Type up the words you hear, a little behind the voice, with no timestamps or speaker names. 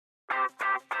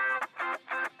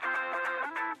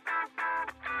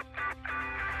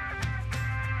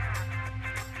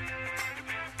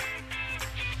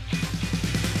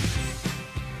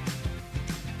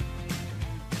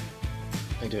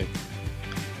How you doing?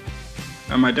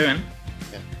 How am I doing?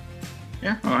 Yeah.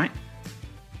 Yeah, all right.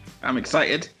 I'm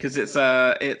excited because it's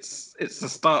the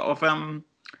start of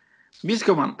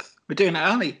musical month. We're doing it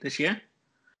early this year.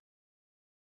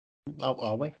 Oh,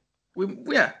 are we?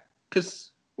 Yeah,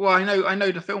 because I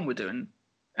know the film we're doing,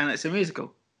 and it's a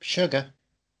musical. Sugar.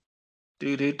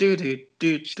 Do do do do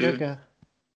do do. Sugar.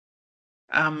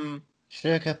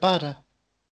 Sugar butter.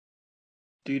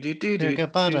 Do do do do. Sugar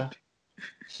butter.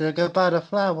 Sugar butter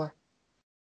flour.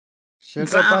 Sugar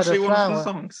Is that butter actually one of the flour.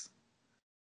 songs?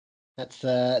 That's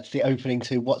the opening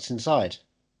to What's Inside,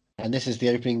 and this is the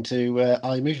opening to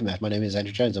Are You Movie Mad? My name is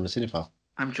Andrew Jones. I'm a cinephile.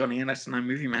 I'm Johnny Ennis, and I'm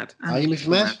Movie Mad. Are You Movie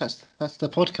Mad? That's the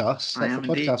podcast. I That's am the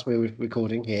podcast we're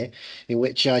recording here, in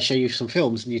which I show you some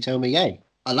films and you tell me, hey,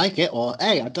 I like it, or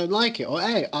hey, I don't like it, or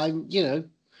hey, I'm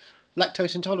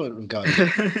lactose intolerant regarding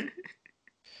it.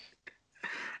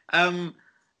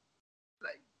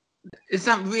 Is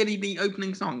that really the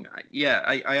opening song? Yeah,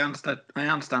 I understand. I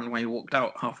understand why you walked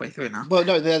out halfway through now. Well,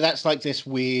 no, that's like this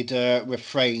weird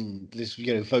refrain, this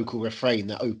vocal refrain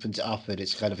that opens it up, and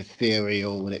it's kind of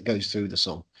ethereal when it goes through the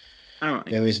song. All right.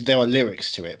 There are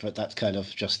lyrics to it, but that's kind of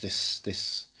just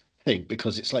this thing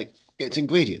because it's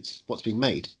ingredients, what's being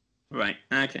made. Right.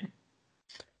 Okay.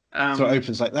 So it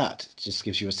opens like that. It just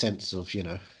gives you a sense of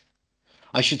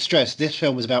I should stress this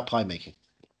film is about pie making.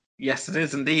 Yes, it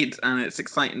is indeed, and it's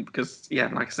exciting because,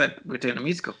 like I said, we're doing a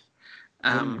musical.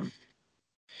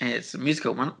 It's a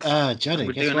musical month.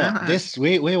 Johnny, guess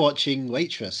what? We're watching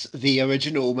Waitress, the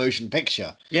original motion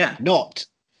picture. Yeah. Not.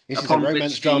 This is a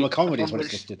romance drama comedy is what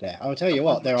it's listed there. I'll tell you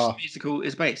what, there are. The musical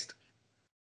is based.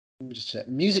 Let me just check.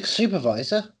 Music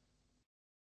supervisor,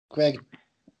 Greg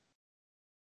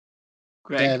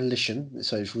Delician.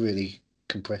 So it's really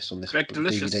compressed on this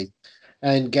DVD.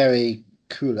 And Gary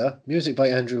Cooler. Music by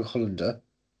Andrew Hollander.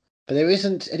 But there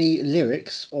isn't any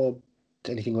lyrics or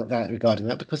anything like that regarding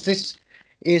that because this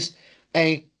is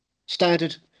a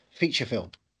standard feature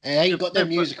film. It ain't got no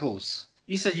musicals.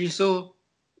 You said you've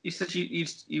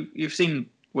seen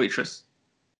Waitress,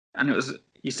 and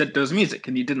you said there was music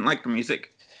and you didn't like the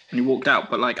music and you walked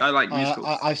out. But I like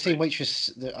musicals. I've seen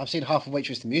Waitress. I've seen half of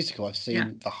Waitress the musical. I've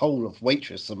seen the whole of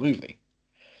Waitress the movie,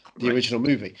 the original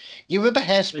movie. You remember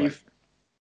Hairspray?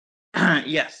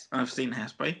 Yes, I've seen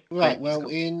Hairspray. Right. Well,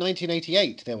 in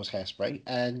 1988 there was Hairspray,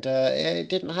 and it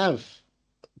didn't have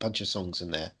a bunch of songs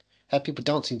in there. It had people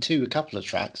dancing to a couple of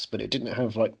tracks, but it didn't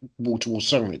have wall-to-wall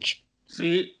songs. So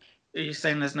are you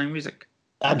saying there's no music?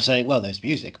 I'm saying, well, there's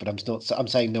music, but I'm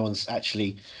saying no one's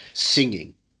actually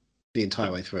singing the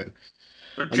entire way through.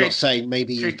 I'm not saying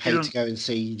maybe you paid to go and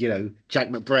see, Jack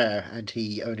McBrayer, and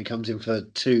he only comes in for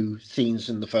 2 scenes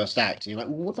in the first act. And you're like,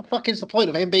 well, what the fuck is the point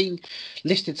of him being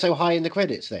listed so high in the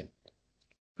credits then?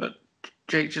 But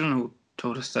Jake Gyllenhaal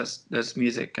told us there's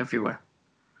music everywhere.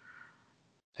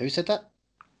 Who said that?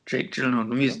 Jake Gyllenhaal,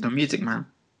 the music man.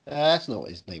 That's not what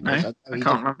his name was. I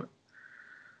can't remember.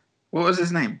 What was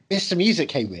his name? Mr. Music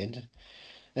came in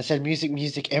and said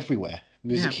music everywhere.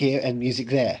 Music here and music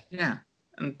there. Yeah.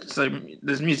 And so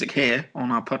there's music here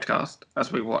on our podcast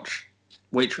as we watch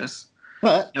Waitress.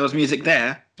 But there was music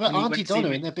there. But Auntie Donna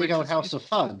in their big old house of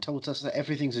fun told us that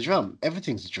everything's a drum.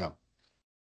 Everything's a drum.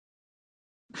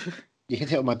 You can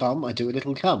tell my bum, I do a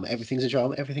little cum. Everything's a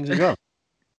drum. Everything's a drum.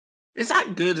 Is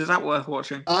that good? Is that worth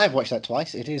watching? I've watched that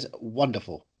twice. It is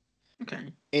wonderful.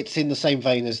 Okay. It's in the same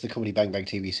vein as the Comedy Bang Bang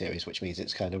TV series, which means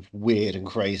it's kind of weird and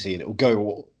crazy, and it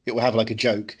will have a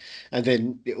joke, and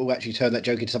then it will actually turn that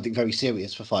joke into something very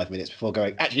serious for 5 minutes before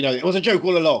going, actually, no, it was a joke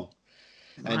all along.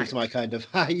 Right. And it's my kind of,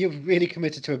 you've really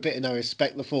committed to a bit, and I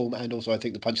respect the form, and also I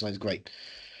think the punchline is great,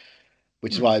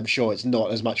 which is why I'm sure it's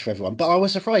not as much for everyone. But I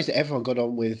was surprised that everyone got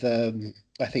on with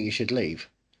I Think You Should Leave,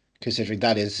 considering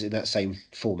that is in that same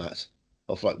format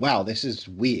of wow, this is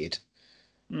weird.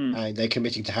 And they're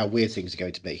committing to how weird things are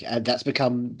going to be, and that's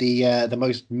become the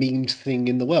most memed thing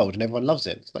in the world, and everyone loves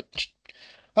it. It's like,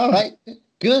 all right,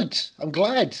 good. I'm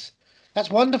glad. That's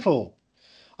wonderful.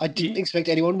 I didn't expect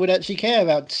anyone would actually care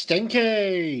about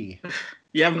Stinky.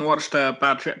 You haven't watched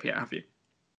Bad Trip yet, have you?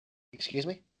 Excuse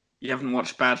me? You haven't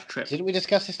watched Bad Trip. Didn't we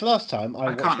discuss this last time?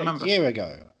 I can't remember. A year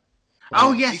ago.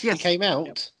 Oh yes. It came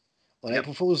out on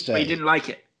April Fool's Day. But you didn't like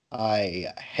it. I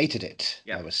hated it.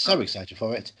 Yep. I was so excited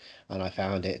for it, and I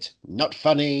found it not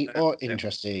funny or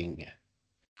interesting.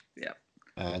 Yeah.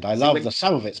 And I love the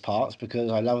sum of its parts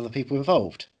because I love the people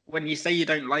involved. When you say you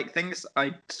don't like things,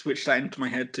 I switched that into my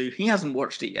head to, he hasn't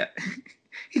watched it yet.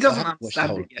 He I doesn't haven't watched the understand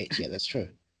whole it yet. of it yet. That's true.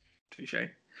 Touche.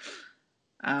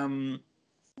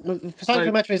 Well, the fact of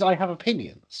the matter is, I have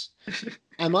opinions,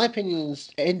 and my opinions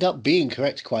end up being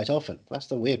correct quite often. That's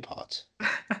the weird part.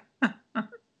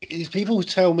 Is people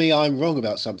tell me I'm wrong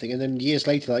about something, and then years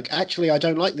later, like, actually, I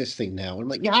don't like this thing now. And I'm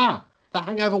like, yeah, The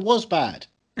Hangover was bad.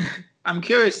 I'm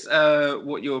curious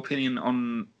what your opinion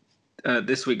on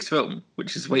this week's film,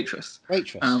 which is Waitress.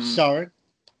 Waitress, sorry.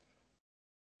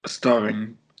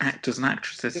 Starring actors and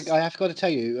actresses. I have got to tell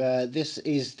you, this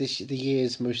is the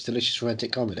year's most delicious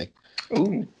romantic comedy.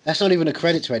 Ooh. That's not even a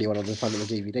credit to anyone on the front of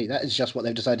the DVD. That is just what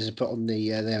they've decided to put on the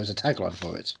there as a tagline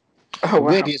for it. Oh,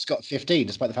 wow. Weirdly, it's got 15,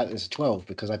 despite the fact that it's a 12,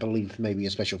 because I believe maybe a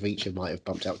special feature might have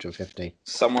bumped out to a 15.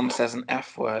 Someone says an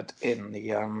F word in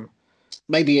the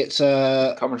Maybe it's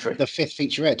commentary. The fifth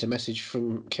featurette, a message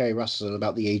from Kerry Russell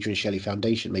about the Adrian Shelley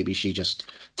Foundation. Maybe she just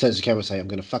turns to the camera and say, "I'm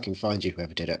going to fucking find you,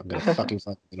 whoever did it. I'm going to fucking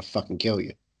find you. I'm going to fucking kill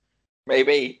you."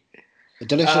 Maybe. A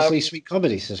deliciously sweet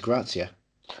comedy, says Grazia.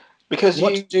 Because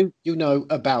what do you know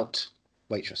about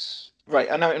Waitress? Right,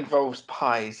 I know it involves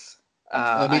pies.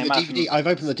 I mean, DVD. I've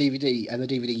opened the DVD, and the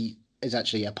DVD is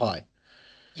actually a pie.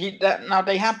 Now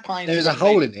they had pies. There's a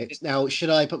hole in it. Now, should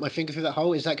I put my finger through that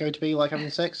hole? Is that going to be like having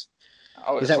sex?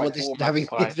 Oh, is that like what this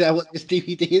is that what this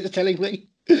DVD is telling me?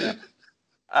 Yeah.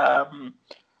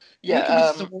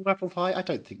 This is a warm apple pie. I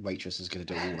don't think Waitress is going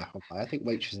to do a warm apple pie. I think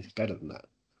Waitress is better than that.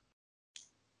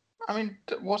 I mean,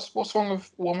 what's wrong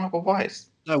with warm apple pies?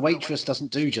 No, Waitress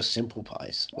doesn't do just simple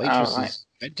pies. Waitress is an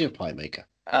inventive pie maker.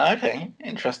 Okay,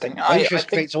 interesting. Waitress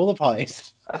creates all the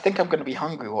pies. I think I'm going to be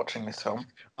hungry watching this film.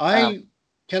 I'm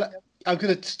going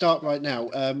to start right now.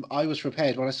 I was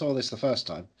prepared when I saw this the first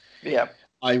time. Yeah.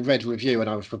 I read a review and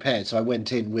I was prepared, so I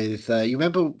went in with. You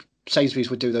remember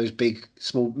Sainsbury's would do those big,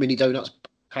 small mini donuts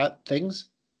things?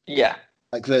 Yeah.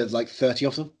 Like 30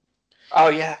 of them. Oh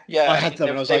yeah, yeah. I had them,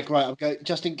 and I was like, right, I'm going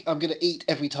to eat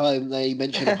every time they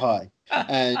mention a pie,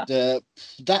 and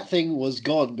that thing was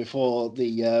gone before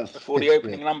the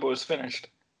opening number was finished.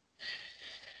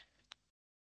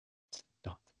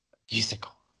 Not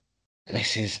musical.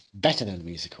 This is better than a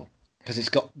musical because it's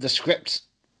got the script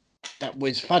that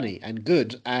was funny and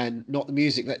good, and not the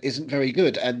music that isn't very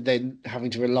good, and then having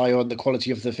to rely on the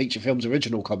quality of the feature film's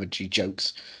original commentary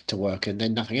jokes to work, and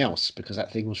then nothing else because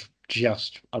that thing was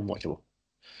just unwatchable,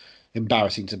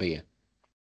 embarrassing to be in.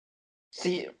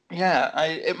 See, yeah,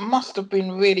 it must have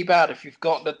been really bad if you've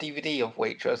got the DVD of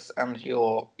Waitress and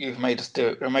you're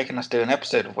making us do an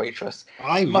episode of Waitress.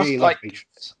 I really like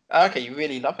Waitress. Okay, you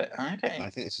really love it. Okay. I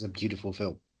think this is a beautiful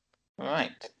film.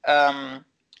 Right.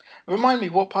 Remind me,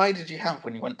 what pie did you have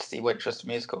when you went to see Waitress the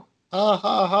musical?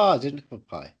 I didn't have a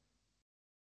pie.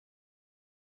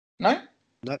 No?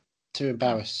 No, too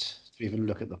embarrassed to even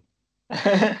look at them.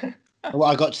 Well,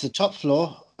 I got to the top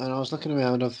floor and I was looking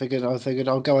around. I figured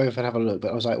I'll go over and have a look.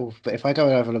 But I was like, well, but if I go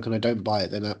and have a look and I don't buy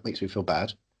it, then that makes me feel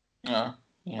bad. Oh,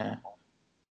 yeah.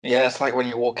 Yeah, it's like when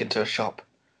you walk into a shop.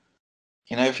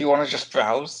 You know, if you want to just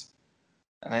browse,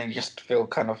 and then you just feel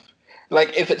kind of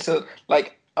like if it's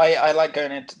I like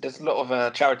going into. There's a lot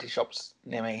of charity shops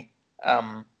near me,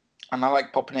 and I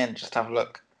like popping in just to have a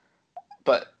look.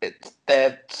 But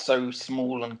they're so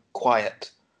small and quiet.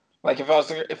 Like if I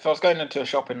was going into a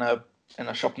shop in a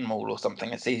shopping mall or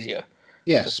something, it's easier.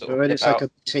 Yes, but when it's like a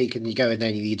boutique and you go in there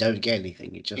and you don't get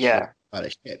anything, it just feels like a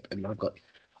ship. And I've got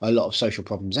a lot of social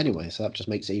problems anyway, so that just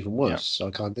makes it even worse. So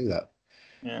I can't do that.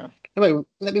 Yeah. Anyway,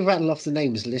 let me rattle off the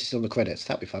names listed on the credits.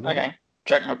 That'd be fun. Okay. Right?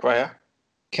 Jack McBrayer.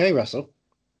 Kerry Russell.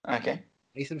 Okay.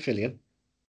 Nathan Fillion.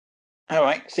 All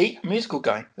right. See, a musical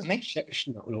guy, isn't he?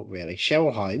 Not really.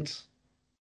 Cheryl Hines.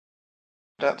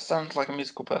 That sounds like a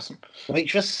musical person.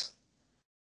 Waitress.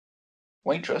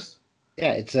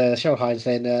 Yeah, it's Cheryl Hines,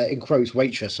 then in quotes,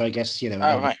 Waitress. So I guess,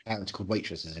 right. It's called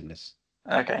Waitresses in this.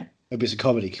 Okay. Maybe it's a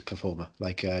comedy performer,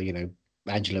 like,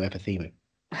 Angelo Epithemo.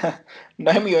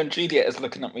 Romeo and Juliet is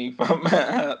looking at me from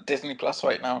Disney Plus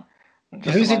right now.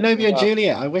 Who's in Romeo and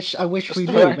Juliet? I wish we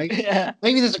knew.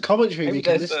 Maybe there's a commentary we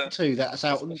can listen to that's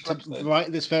out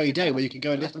right this very day where you can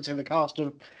go and listen to the cast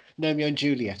of Romeo and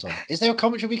Juliet on. Is there a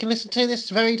commentary we can listen to this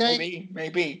very day?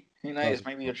 Maybe. Who knows?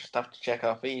 Maybe you'll just have to check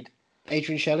our feed.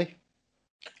 Adrian Shelley?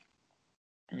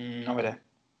 No idea.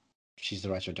 She's the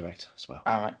writer and director as well.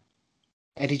 All right.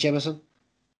 Eddie Jemison?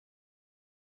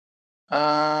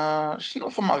 She's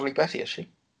not from Ugly Betty, is she?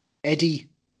 Eddie.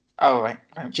 Oh, right.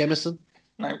 No. Jemison?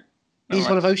 No. He's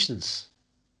one of Ocean's.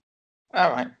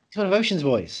 All right. He's one of Ocean's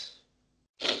boys.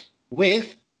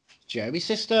 With Jeremy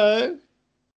Sisto.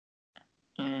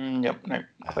 Yep, no,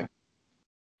 nothing.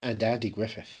 And Andy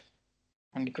Griffith.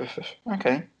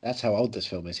 Okay. That's how old this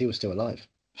film is. He was still alive.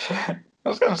 I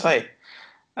was going to say,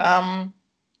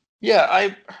 Yeah,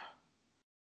 I,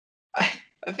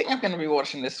 I think I'm going to be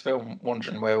watching this film,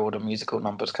 wondering where all the musical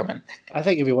numbers come in. I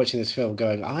think you'll be watching this film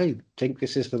going, I think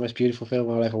this is the most beautiful film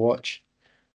I'll ever watch.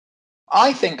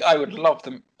 I think I would love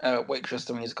the Waitress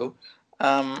the musical.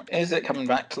 Is it coming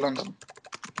back to London?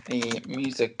 The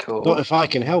musical. Not if I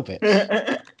can help it.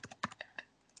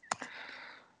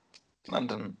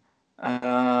 London.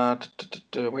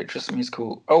 Waitress the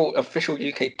musical. Oh, official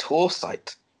UK tour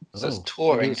site. So it's Oh, maybe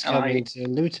touring, it's and coming to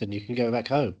Luton. You can go back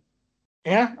home.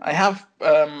 yeah, I have.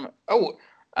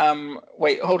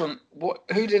 Wait, hold on. What?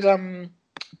 Who did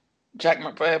Jack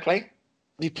McBrayer play?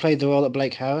 He played the role that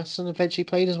Blake Harrison eventually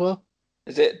played as well.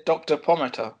 Is it Dr.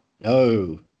 Pomatter?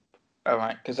 Oh, All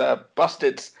right, because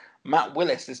Busted's Matt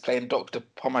Willis is playing Dr.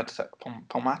 Pomatter.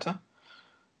 Pomatter.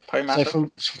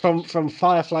 so from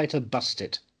Firefly to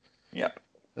Busted. Yep.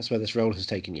 That's where this role has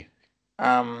taken you.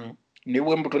 New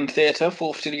Wimbledon Theatre,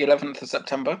 4th to the 11th of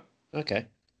September. Okay.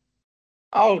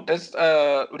 Oh, there's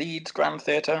Leeds Grand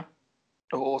Theatre,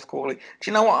 the Horse Crawley. Do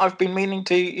you know what I've been meaning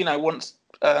to? Once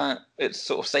it's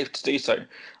sort of safe to do so,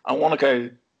 I want to go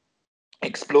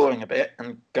exploring a bit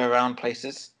and go around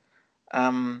places.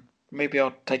 Maybe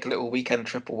I'll take a little weekend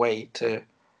trip away to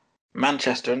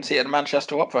Manchester and see it at the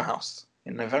Manchester Opera House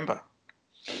in November.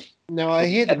 Now, I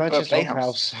hear the Edinburgh Manchester Opera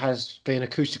Playhouse. House has been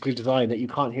acoustically designed that you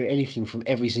can't hear anything from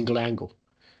every single angle.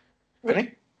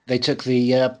 Really? They took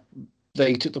the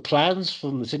plans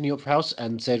from the Sydney Opera House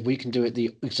and said we can do it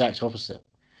the exact opposite.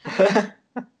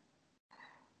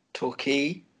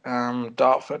 Torquay,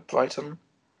 Dartford, Brighton,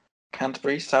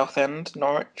 Canterbury, Southend,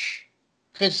 Norwich.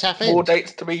 Good Southend. More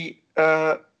dates to be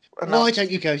announced. Why don't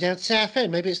you go down to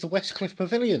Southend? Maybe it's the Westcliff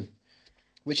Pavilion,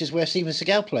 which is where Steven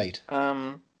Seagal played.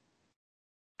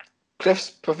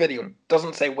 Cliffs Pavilion.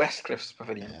 Doesn't say West Cliffs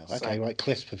Pavilion. Yeah, okay, right,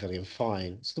 Cliffs Pavilion,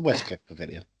 fine. It's the Westcliff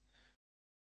Pavilion.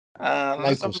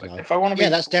 Locals know. If I want to be, yeah,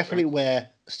 that's definitely where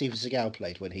Steven Seagal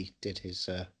played when he did his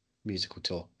musical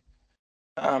tour.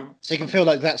 So you can feel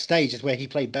like that stage is where he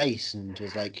played bass and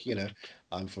was like,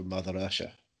 I'm from Mother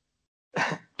Russia.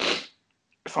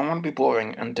 If I want to be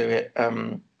boring and do it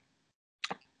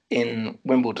in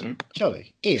Wimbledon,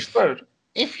 Surely,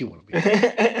 if you want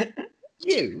to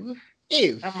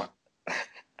be,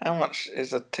 How much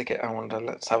is a ticket? I wonder.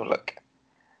 Let's have a look.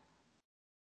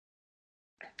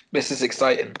 This is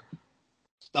exciting.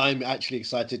 I'm actually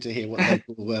excited to hear what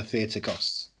local theatre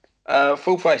costs.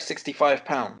 Full price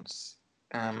 £65.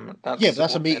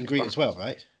 That's a meet and greet as well,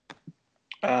 right?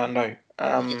 No.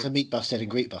 You get to meet Busted and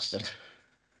greet Busted.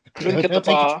 Drink at the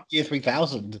bar. Year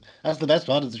 3000. That's the best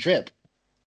part of the trip.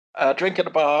 Drink at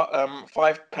the bar.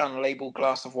 £5 label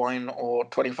glass of wine or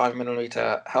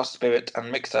 25ml house spirit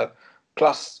and mixer.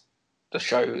 Plus, the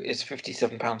show is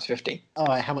 £57.50. All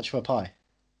right, how much for a pie?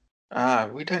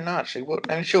 We don't know actually. Well,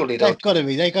 surely they've got to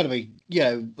be,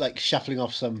 like shuffling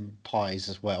off some pies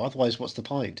as well. Otherwise, what's the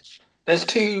point? There's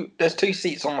two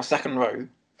seats on the second row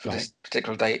for this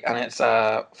particular date, and it's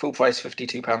full price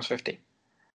 £52.50.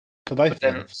 For both of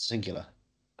them, singular.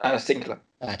 Singular.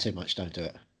 Too much. Don't do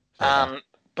it.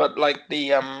 But like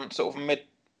the sort of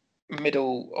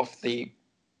middle of the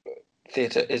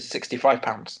theatre is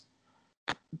 £65.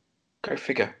 Go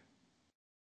figure.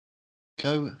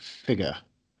 Go figure.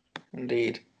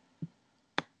 Indeed.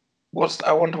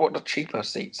 I wonder what the cheaper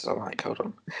seats are like.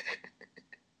 Hold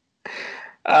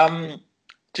on.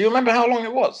 Do you remember how long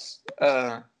it was?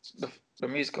 The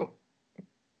musical.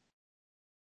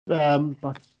 I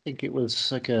think it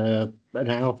was like an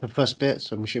hour for the first bit,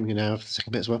 so I'm assuming an hour for the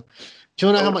second bit as well. Do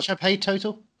you want to know how much I paid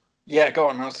total? Yeah, go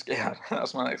on.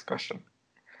 That's my next question.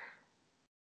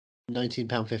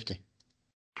 £19.50.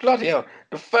 Bloody hell!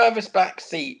 The furthest back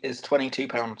seat is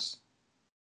 £22.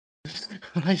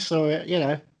 I saw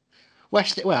it,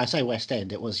 West. Well, I say West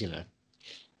End. It was,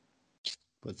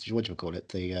 what do you call it?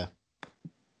 The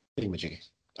thingamajiggy.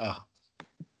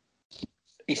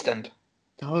 East End.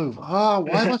 Oh,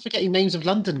 why am I forgetting names of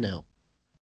London now?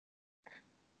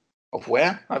 Of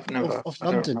where? I've never. Of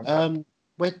London.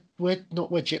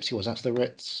 Not where Gypsy was. That's the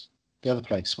Ritz. The other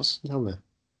place. What's down there?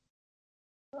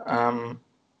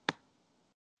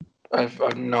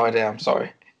 I've no idea. I'm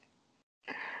sorry.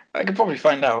 I could probably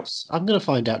find out. I'm going to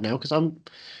find out now because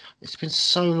it's been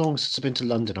so long since I've been to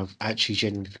London. I'm actually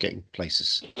genuinely forgetting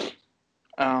places.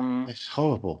 It's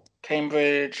horrible.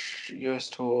 Cambridge, US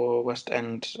Tour, West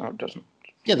End. Oh, it doesn't.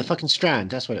 Yeah, the fucking Strand.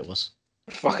 That's what it was.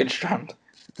 The fucking Strand.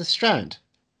 The Strand.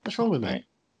 What's wrong with me?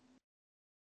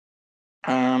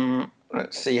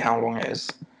 Let's see how long it is.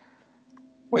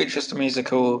 Waitress the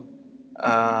musical.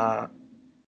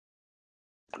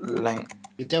 Length.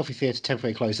 The Adelphi Theatre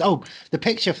temporarily closed. Oh, the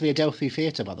picture for the Adelphi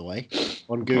Theatre, by the way,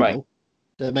 on Google. Right.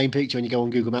 the main picture when you go on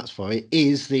Google Maps for it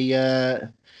is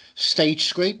the stage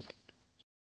screen,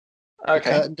 the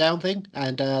Okay. curtain down thing,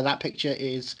 and that picture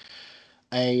is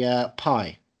a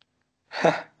pie,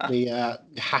 the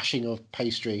hashing of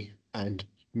pastry and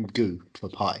goo for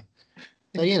pie.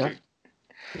 So yeah,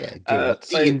 goo, the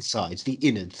So insides, the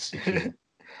innards, if you will.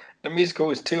 the musical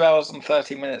is 2 hours and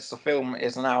 30 minutes. The film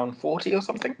is an hour and 40 or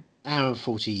something. Hour and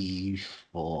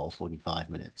 44, 45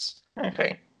 minutes.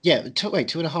 Okay. Yeah, wait,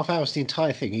 2.5 hours the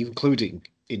entire thing, including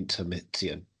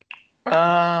intermission.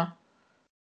 Oh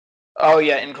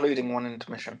yeah, including one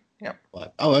intermission. Yep.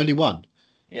 Like, oh, only one.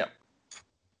 Yep.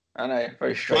 I know.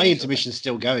 Very My strange. intermission's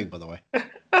still going, by the way.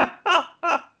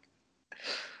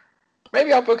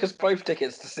 Maybe I'll book us both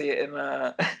tickets to see it in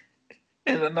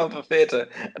in another theatre,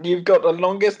 and you've got the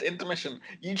longest intermission.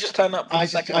 You just turn up for the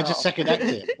second I just half. second act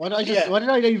it. Why did I Yeah. why did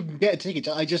I even get a ticket?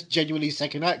 I just genuinely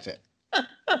second act it.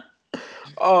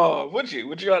 Oh, would you?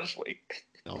 Would you actually?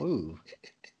 No.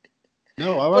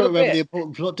 No, I For won't the remember bit. the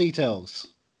important plot details.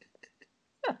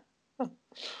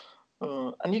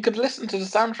 And you could listen to the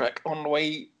soundtrack on the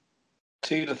way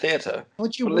to the theatre.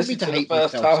 Would you But want me listen to to the hate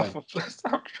first myself half so? of the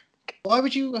soundtrack. Why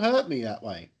would you hurt me that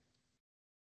way?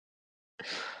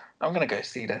 I'm gonna go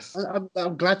see this.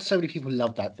 I'm glad so many people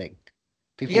love that thing.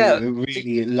 People Yeah, who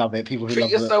really love it. People who treat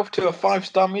love it. yourself to a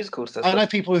 5-star musical, sister. I know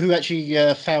people who actually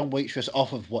found Waitress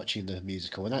off of watching the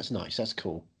musical, and that's nice. That's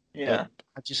cool. Yeah.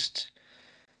 But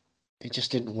it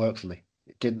just didn't work for me.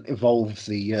 It didn't evolve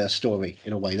the story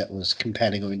in a way that was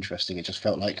compelling or interesting. It just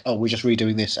felt like, oh, we're just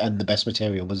redoing this, and the best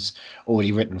material was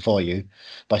already written for you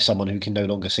by someone who can no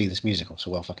longer see this musical.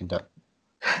 So well fucking done.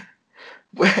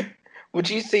 Would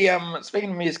you see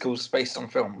speaking of musicals based on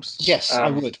films? Yes, I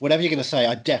would. Whatever you're going to say,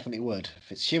 I definitely would.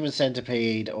 If it's Human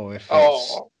Centipede or if it's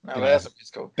Oh no, you there's know, a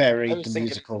musical. Buried the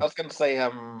musical. I was going to say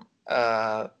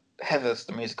Heather's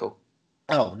the musical.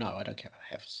 Oh no, I don't care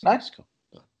about Heathers. No? It's cool.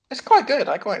 No. It's quite good.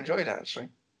 I quite enjoyed it actually.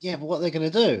 Yeah, but what are they going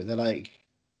to do? They're like,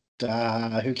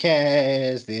 who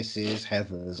cares? This is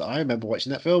Heather's. I remember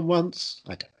watching that film once.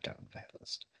 I don't remember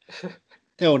Heather's.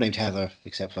 They're all named Heather,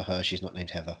 except for her. She's not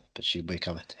named Heather, but she'll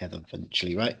become Heather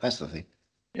eventually, right? That's the thing.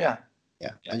 Yeah.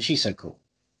 Yeah, and she's so cool.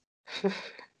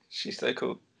 She's so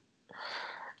cool.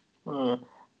 Well,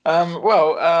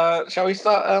 shall we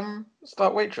start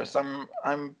Waitress?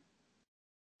 I'm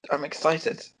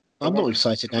excited. I'm not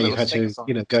excited now you've had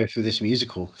to, go through this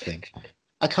musical thing.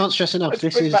 I can't stress enough.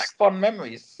 Let's bring back fun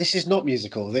memories. This is not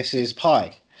musical. This is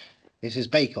Pie. This is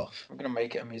Bake Off. I'm gonna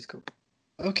make it a musical.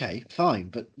 Okay, fine,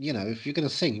 but if you're gonna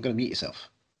sing, you're gonna mute yourself.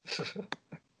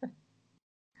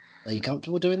 Are you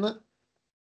comfortable doing that?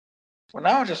 Well,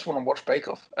 now I just want to watch Bake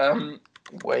Off.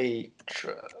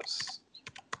 Waitress.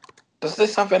 Does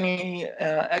this have any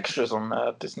extras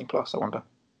on Disney Plus? I wonder.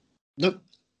 Nope.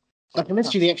 I can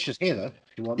list you the extras here, though,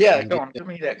 if you want. Yeah, go on. Give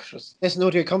me the extras. There's an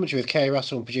audio commentary with Kerry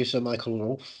Russell and producer Michael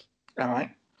Rolfe. All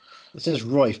right. It says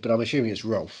Rolfe, but I'm assuming it's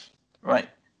Rolfe. Right.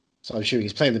 So I'm assuming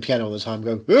he's playing the piano all the time,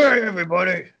 going, "Hey,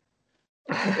 everybody!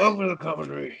 Welcome to the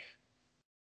commentary."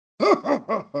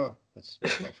 That's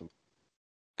from.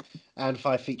 And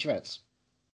 5 featurettes.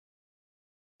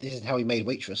 This is how he made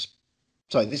Waitress.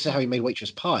 Sorry, this is how he made Waitress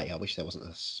Pie. I wish there wasn't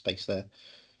a space there.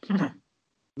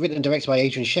 Written and directed by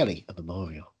Adrian Shelley, a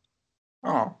memorial.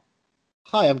 Oh.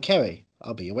 Hi, I'm Kerry.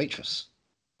 I'll be your waitress.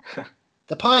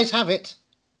 The pies have it.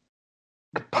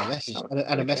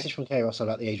 A message from Kerry Russell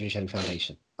about the Adrian Shelley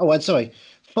Foundation. Oh, and sorry,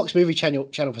 Fox Movie Channel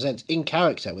presents In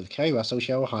Character with Kerry Russell,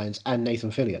 Cheryl Hines, and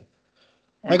Nathan Fillion.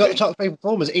 They got the top 3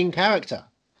 performers in character.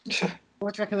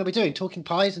 What do you reckon they'll be doing? Talking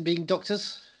pies and being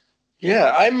doctors?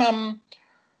 Yeah,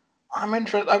 I'm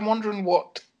interested. I'm wondering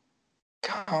what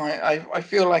I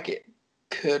feel like it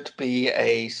could be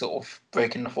a sort of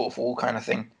breaking the fourth wall kind of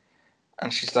thing.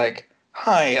 And she's like,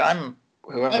 "Hi, I'm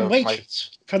whoever." I'm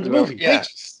Waitress from the movie. Yeah.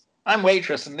 Waitress. I'm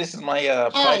Waitress, and this is my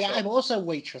Hi, I'm also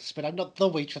Waitress, but I'm not the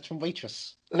Waitress from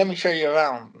Waitress. Let me show you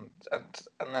around,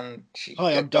 and then she.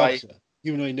 Hi, I'm Doctor.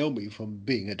 You and I know me from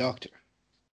being a doctor.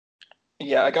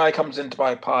 Yeah, a guy comes in to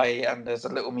buy a pie, and there's a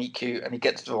little meet cute, and he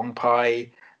gets the wrong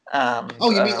pie. And, oh,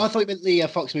 you mean I thought you meant the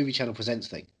Fox Movie Channel presents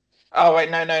thing. Oh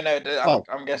wait, no.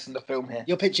 I'm guessing the film here.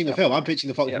 You're pitching the film. I'm pitching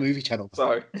the Fox Movie Channel.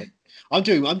 Sorry. I'm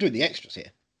doing the extras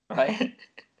here. Right.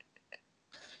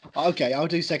 Okay, I'll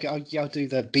do second. I'll do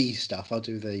the B stuff. I'll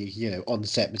do the on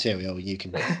set material. You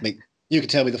can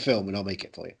tell me the film, and I'll make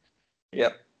it for you.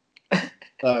 Yep.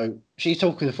 So she's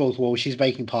talking the fourth wall. She's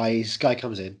baking pies. Guy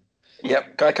comes in.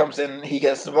 Yep. Guy comes in. He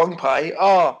gets the wrong pie.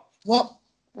 Oh, what?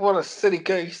 What a silly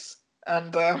goose!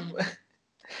 And and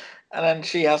then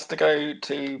she has to go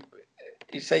to.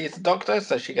 You say he's a doctor,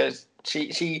 so she goes.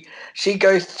 She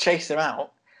goes to chase him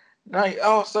out, No,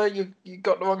 oh, so you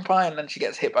got the wrong pie, and then she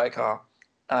gets hit by a car.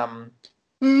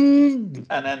 Mm.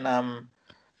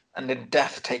 And then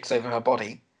death takes over her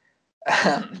body,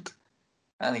 and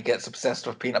he gets obsessed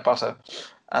with peanut butter,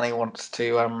 and he wants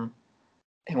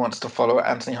to follow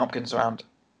Anthony Hopkins around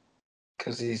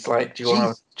because he's like, do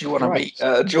you want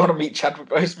to meet Chadwick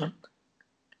Boseman?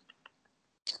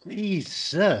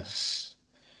 Jesus.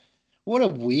 What a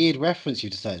weird reference you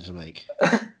decided to make.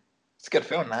 It's a good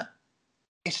film, that.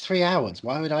 It's 3 hours.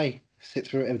 Why would I sit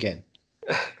through it again?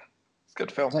 It's a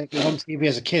good film. Like on TV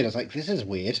as a kid, I was like, this is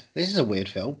weird. This is a weird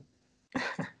film.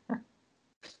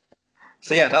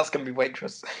 So yeah, that's gonna be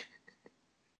Waitress,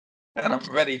 and I'm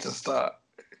ready to start.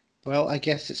 Well, I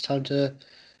guess it's time to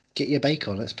get your bake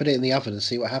on. Let's put it in the oven and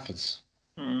see what happens.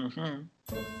 Mm-hmm.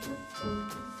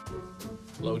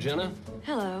 Hello, Jenna.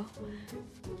 Hello.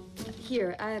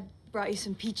 Here, I brought you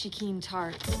some peachy keen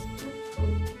tarts.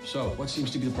 So, what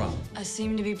seems to be the problem? I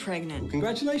seem to be pregnant.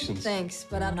 Congratulations. Thanks,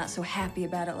 but I'm not so happy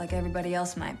about it like everybody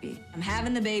else might be. I'm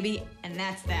having the baby, and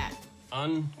that's that.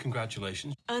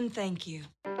 Congratulations. Thank you.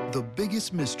 The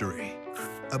biggest mystery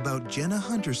about Jenna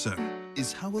Hunterson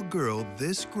is how a girl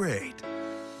this great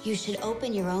You should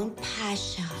open your own pie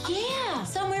shop. Yeah,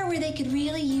 somewhere where they could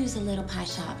really use a little pie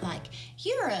shop, like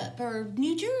Europe or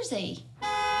New Jersey.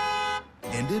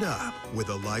 ended up with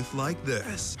a life like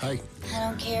this. Hi. I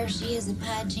don't care if she is a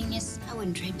pie genius. I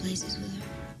wouldn't trade places with her.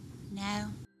 No.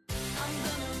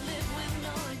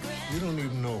 You don't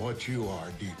even know what you are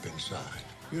deep inside.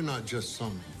 You're not just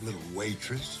some little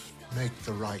waitress. Make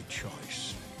the right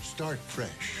choice. Start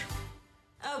fresh.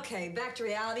 Okay, back to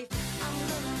reality.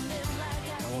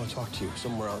 I want to talk to you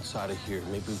somewhere outside of here.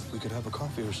 Maybe we could have a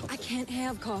coffee or something. I can't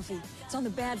have coffee. It's on the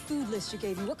bad food list you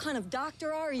gave me. What kind of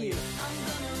doctor are you?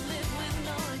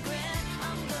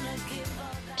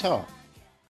 Tart.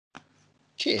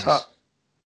 Cheers. Tart.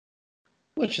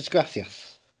 Muchas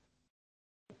gracias.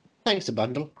 Thanks a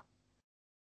bundle.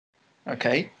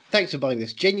 Okay. Thanks for buying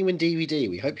this genuine DVD.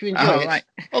 We hope you enjoy Oh, it. right.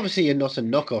 Obviously, you're not a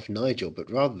knockoff Nigel, but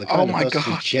rather the Oh kind of my person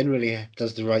who God. generally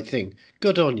does the right thing.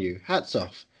 Good on you. Hats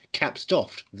off. Caps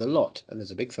doffed. The lot. And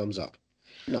there's a big thumbs up.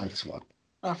 Nice one.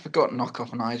 I forgot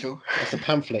knockoff Nigel. That's a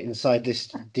pamphlet inside this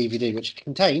DVD, which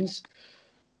contains...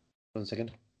 One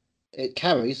second. It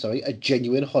carries, a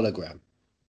genuine hologram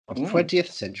of Ooh. 20th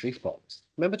Century Fox.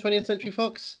 Remember 20th Century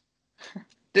Fox?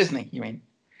 Disney, you mean?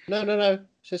 No. It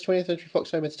says 20th Century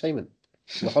Fox Home Entertainment.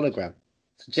 The hologram.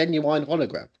 It's a genuine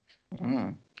hologram.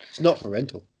 Mm. It's not for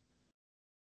rental.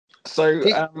 So,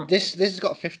 This has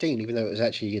got 15, even though it was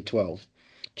actually a 12.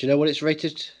 Do you know what it's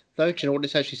rated, though? Do you know what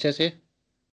this actually says here?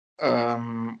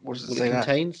 what does it What say it that?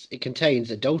 contains? It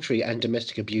contains adultery and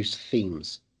domestic abuse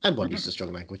themes. And one uses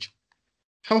strong language.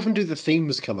 How often do the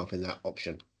themes come up in that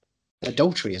option?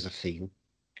 Adultery is a theme.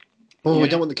 Oh, we Yeah.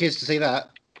 don't want the kids to see that.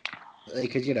 They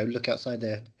could, look outside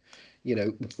their,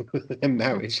 their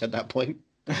marriage at that point.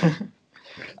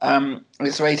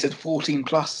 It's rated 14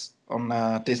 plus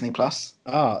on Disney Plus.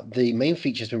 The main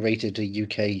feature has been rated a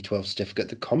UK 12 certificate.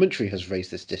 The commentary has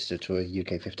raised this distance to a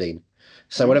UK 15.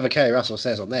 So whatever Kerry Russell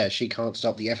says on there, she can't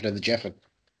stop the effing and the jeffing.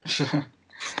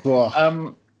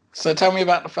 Oh. So tell me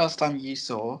about the first time you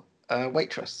saw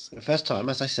Waitress. The first time,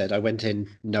 as I said, I went in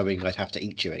knowing I'd have to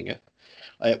eat during it.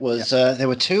 It was there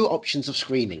were two options of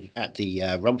screening at the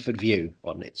Rumford View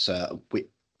on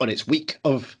its week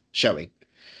of showing.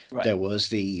 Right. There was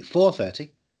the 4:30,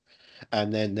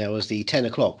 and then there was the 10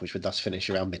 o'clock, which would thus finish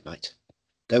around midnight.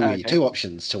 There were Okay. two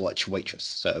options to watch Waitress,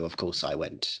 so of course I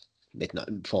went midnight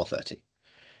 4:30,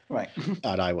 Right.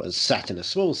 and I was sat in a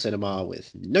small cinema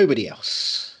with nobody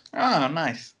else Oh,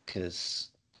 nice.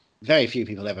 because very few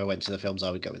people ever went to the films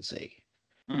I would go and see.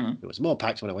 Mm. It was more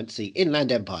packed when I went to see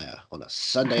Inland Empire on a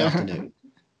Sunday afternoon.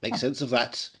 Make sense of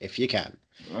that if you can.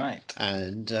 Right.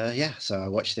 And so I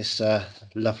watched this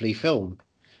lovely film,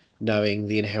 knowing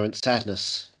the inherent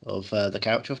sadness of the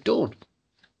character of Dawn.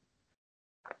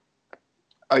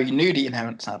 Oh, you knew the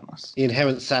inherent sadness. The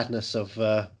inherent sadness of,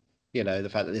 the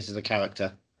fact that this is a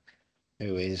character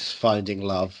who is finding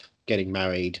love, getting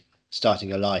married,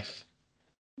 starting a life,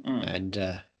 Mm. and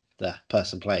the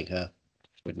person playing her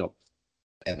would not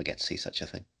ever get to see such a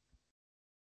thing.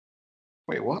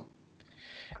 Wait, what?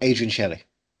 Adrian Shelley,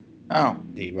 Oh,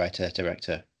 the writer,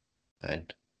 director,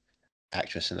 and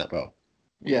actress in that role.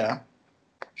 yeah.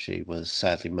 She was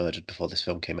sadly murdered before this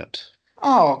film came out.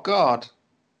 Oh, God.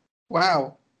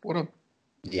 Wow. What a...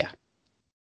 Yeah.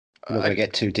 I'm not going to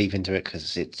get too deep into it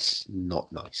because it's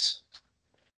not nice.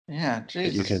 Yeah, But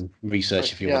Jesus. you can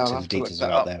research if you Yeah, want I'll to. have The to look details that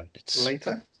are out up there. It's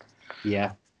later.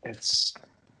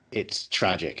 it's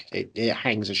tragic. It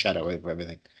hangs a shadow over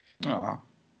everything. Oh.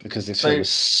 because this So- film is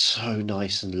so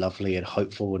nice and lovely and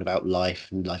hopeful and about life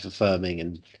and life affirming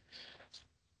and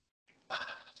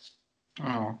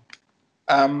Oh.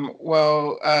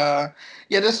 Well,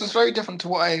 yeah, this was very different to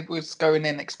what I was going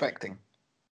in expecting.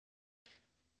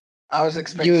 I was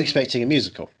expecting. you were expecting a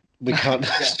musical. We can't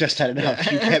Yeah. stress that enough.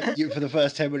 Yeah. You for the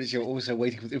first 10 minutes. You're also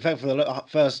waiting for. In fact, for the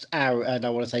first hour, and I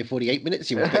want to say 48 minutes,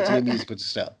 you were expecting a musical to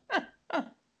start.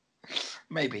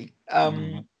 Maybe.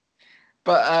 Mm.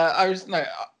 But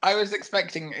I was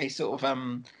expecting a sort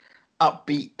of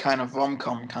upbeat kind of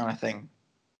rom-com kind of thing.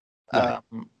 Right.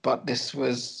 But this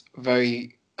was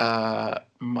very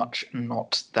much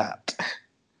not that.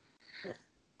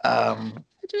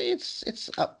 It's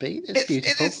upbeat. It's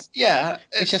beautiful. It is, yeah.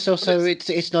 It's just also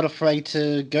it's not afraid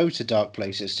to go to dark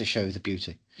places to show the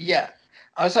beauty. Yeah.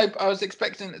 I was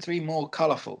expecting it to be more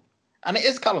colourful. And it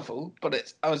is colourful,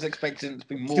 but I was expecting it to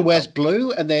be more. She wears colourful.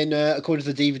 blue, and then according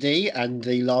to the DVD and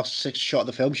the last shot of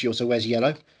the film, she also wears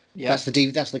yellow. Yeah.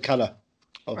 That's the colour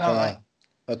of Right.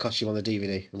 her costume on the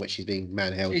DVD, in which she's being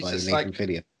manheld by Jesus, Nathan like-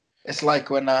 Fillion. It's like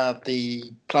when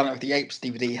the Planet of the Apes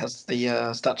DVD has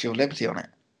the Statue of Liberty on it.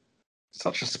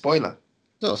 Such a spoiler.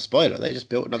 It's not a spoiler. They just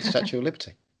built another Statue of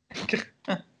Liberty.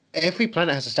 Every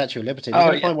planet has a Statue of Liberty. They're Oh,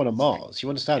 going to yeah. find one on Mars. You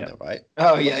understand Yeah. that, right?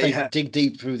 Oh Once yeah, they yeah. dig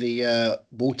deep through the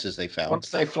waters they found. Once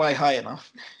they fly high enough.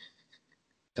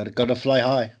 Gotta fly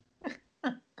high.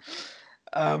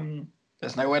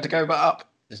 There's nowhere to go but up.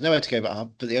 There's nowhere to go but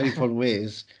up. But the only problem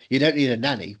is you don't need a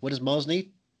nanny. What does Mars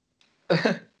need?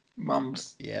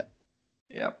 Mums. Yeah.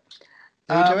 Yep.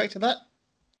 Who directed that?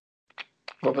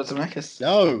 Robert Zemeckis.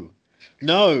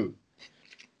 No.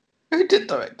 Who did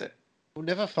direct it? We'll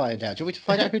never find out. Do you want me to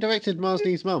find out who directed Mars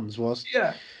Needs Mums? Was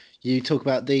Yeah. you talk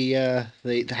about the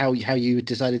how you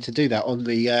decided to do that on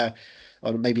the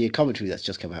on maybe a commentary that's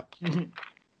just come out?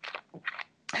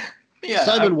 Yeah.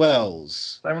 Simon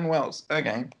Wells. Simon Wells.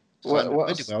 Okay. Simon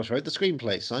What Wells wrote the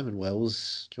screenplay. Simon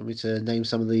Wells. Do you want me to name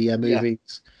some of the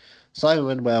movies?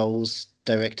 Simon Wells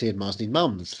directed Mars Need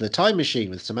Mums, The Time Machine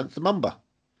with Samantha Mumba,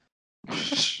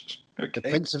 The Okay.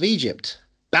 Prince of Egypt,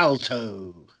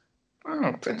 Balto,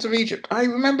 Oh, Prince of Egypt. I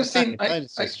remember seeing.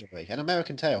 Dinosaur Story, An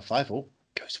American Tale, 5-4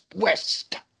 goes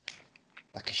west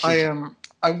like a sheep.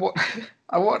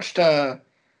 I watched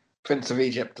Prince of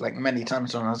Egypt like many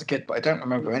times when I was a kid, but I don't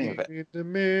remember any of it. It's a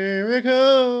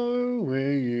miracle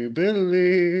when you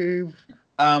believe.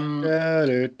 Da,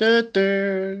 da, da,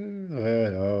 da,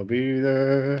 and I'll be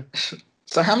there.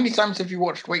 So how many times have you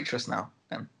watched Waitress now?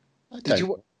 Then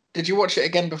did you watch it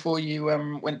again before you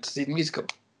went to see the musical?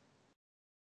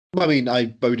 Well, I mean, I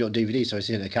borrowed it on DVD, so I've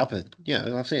seen it a couple.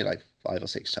 I've seen it like 5 or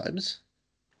 6 times.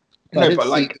 No, I but didn't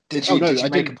like, see- did you? Oh no, did you I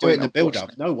make didn't a do it in point the of build-up.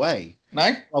 watching No way. it?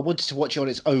 No. I wanted to watch it on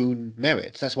its own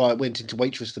merits. That's why I went into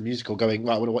Waitress the musical, going,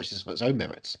 right, I want to watch this on its own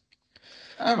merits.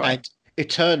 All right. And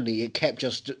eternally, it kept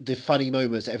just the funny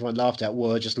moments that everyone laughed at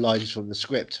were just lines from the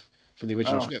script, from the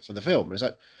original Oh. script, from the film. And it's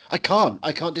like, I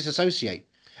can't disassociate.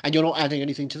 And you're not adding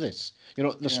anything to this.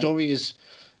 The Yeah. story is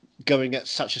going at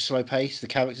such a slow pace. The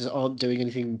characters aren't doing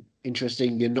anything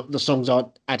interesting. The songs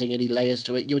aren't adding any layers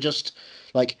to it. You're just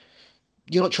like,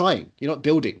 you're not trying. You're not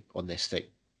building on this thing.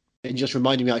 And just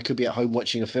reminding me I could be at home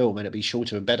watching a film and it'd be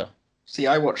shorter and better. See,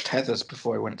 I watched Heathers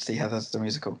before I went to see Heathers the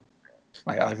musical.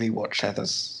 Like I rewatched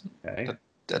Heathers Okay.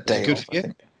 a day good off, for you? I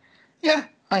think. Yeah,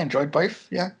 I enjoyed both.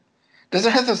 Yeah, there's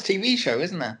a Heathers TV show,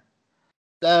 isn't there?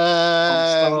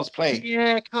 Stars Play.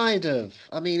 Yeah, kind of.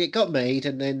 I mean, it got made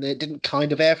and then it didn't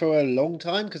kind of air for a long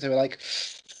time because they were like,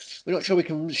 we're not sure we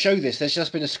can show this. There's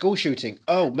just been a school shooting.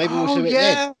 Oh, maybe we'll Oh, do it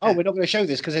yeah. then. Oh, we're not going to show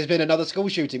this because there's been another school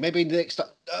shooting. Maybe next time,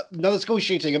 another school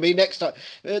shooting. I mean, next time,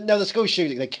 another school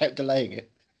shooting. They kept delaying it.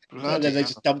 And Bloody then they hell.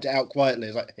 just dumped it out quietly.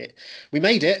 It's like, we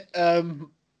made it.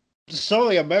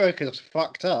 Sorry, America's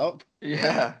fucked up.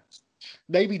 Yeah,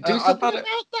 Maybe do I've something had about it-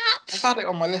 that. I've had it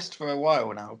on my list for a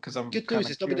while now because I'm Good kinda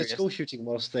news, it's not been a curious. school shooting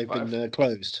whilst they've But been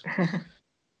closed.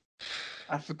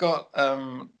 I forgot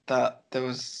that there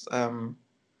was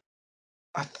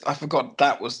I forgot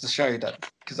that was the show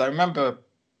that because I remember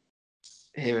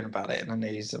hearing about it in the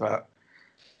news about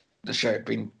the show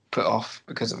being put off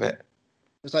because of it.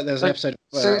 It's like there was So- an episode.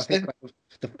 so I it's think like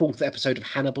the 4th episode of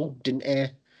Hannibal didn't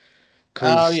air.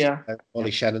 Oh, yeah.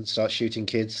 Molly Shannon starts shooting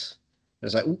kids. It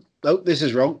was like, oh, this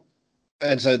is wrong.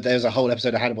 And so there's a whole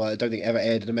episode of Hannibal that I don't think ever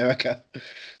aired in America.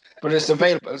 But it's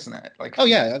available, isn't it? Like Oh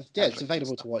yeah, yeah, it's Netflix available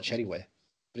and to stuff. watch anywhere,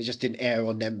 but it just didn't air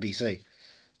on NBC.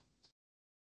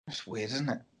 It's weird, isn't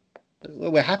it?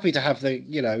 Well, we're happy to have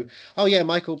oh yeah,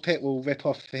 Michael Pitt will rip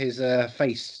off his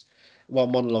face while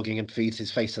monologuing and feeds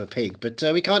his face to a pig, but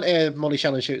we can't air Molly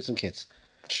Shannon shoot some kids.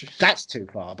 That's too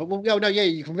far. But well, no, yeah,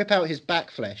 you can rip out his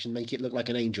back flesh and make it look like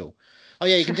an angel. Oh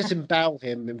yeah, you can disembowel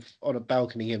him on a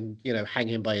balcony and hang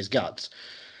him by his guts.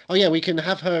 Oh yeah, we can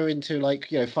have her into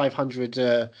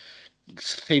 500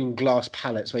 thin glass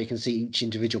pallets where you can see each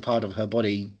individual part of her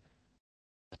body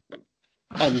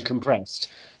uncompressed.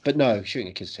 But no, shooting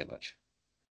a kid's too much.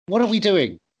 What are we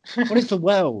doing? What is the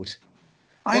world?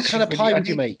 What kind of pie would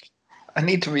you make? I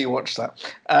need to rewatch that.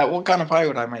 What kind of pie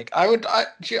would I make? I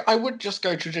would just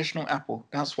go traditional apple.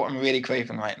 That's what I'm really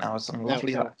craving right now. Some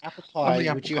lovely apple pie. lovely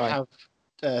apple would you pie. have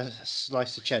a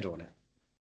slice of cheddar on it?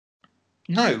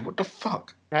 No, what the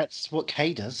fuck? That's what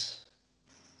Kay does.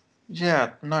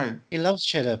 Yeah, no. He loves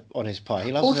cheddar on his pie.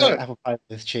 He loves Also- apple pie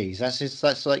with cheese.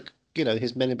 That's like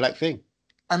his Men in Black thing.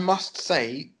 I must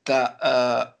say that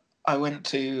I went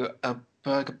to a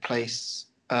burger place.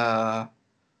 What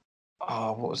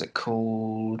was it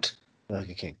called?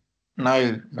 Burger King.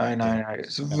 No.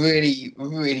 It's a really,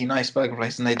 really nice burger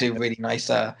place, and they do really nice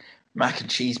mac and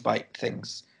cheese bite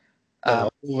things.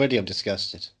 Already I'm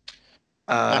disgusted.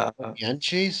 Macaroni and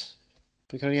cheese?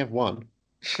 We can only have one.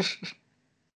 It's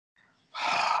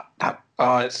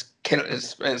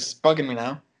bugging me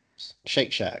now.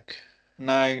 Shake Shack.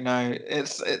 No,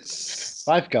 it's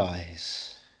Five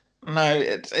Guys. no,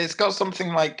 it's got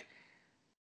something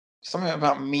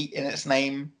about meat in its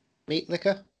name. Meat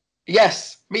liquor?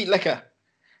 Yes, meat liquor.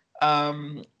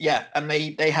 Yeah, and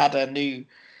they had a new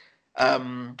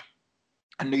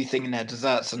thing in their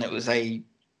desserts, and it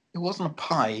wasn't a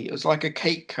pie. It was like a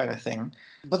cake kind of thing.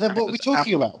 But then what are we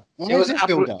talking about? It was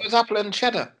apple and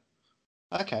cheddar.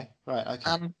 Okay, right, okay.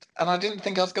 And I didn't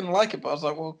think I was going to like it, but I was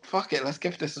like, well, fuck it, let's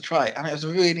give this a try. And it was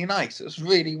really nice. It was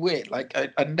really weird. Like,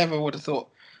 I never would have thought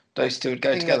those two would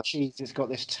go together. Cheese has got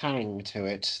this tang to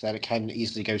it that it can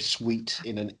easily go sweet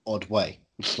in an odd way,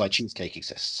 which is why cheesecake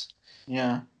exists.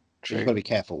 Yeah, true. You've got to be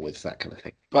careful with that kind of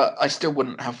thing. But I still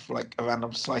wouldn't have like a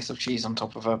random slice of cheese on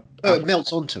top of a... Oh, it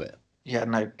melts onto it. Yeah,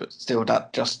 no, but still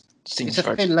that just seems... It's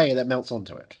a thin layer that melts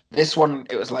onto it. This one,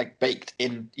 it was like baked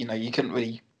in, you couldn't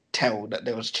really tell that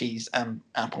there was cheese and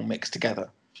apple mixed together.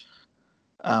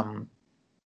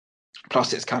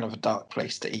 Plus, it's kind of a dark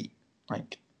place to eat,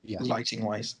 lighting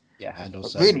wise. Yeah, and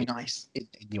also but really nice in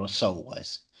your soul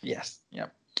wise. Yes, yeah.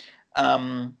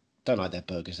 Don't like their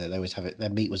burgers though. They always have it. Their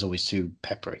meat was always too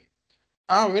peppery.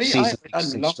 Oh really? I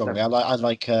love strongly. them.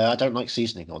 I don't like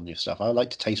seasoning on your stuff. I like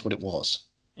to taste what it was.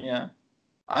 Yeah,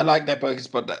 I like their burgers,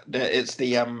 but it's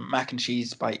the mac and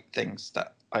cheese bite things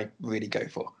that I really go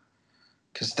for.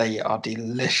 Because they are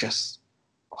delicious.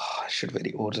 Oh, I should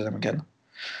really order them again.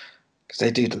 Because they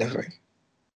do delivery.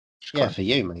 Yeah, for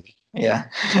you, maybe. Yeah.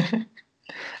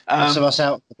 Most of us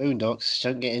out in the boondocks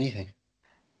don't get anything.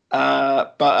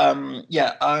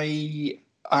 Yeah,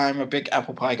 I'm a big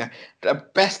apple pie guy. The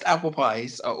best apple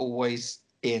pies are always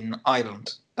in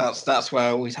Ireland. That's where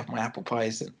I always have my apple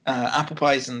pies. Apple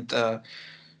pies and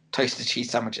toasted cheese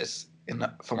sandwiches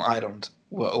from Ireland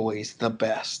were always the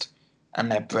best. And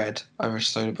their bread, Irish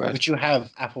soda bread. Would you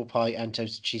have apple pie and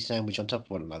toasted cheese sandwich on top of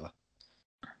one another?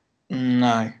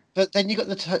 No. But then you got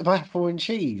the apple and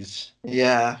cheese.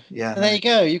 Yeah. And there you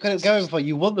go. You've got it going for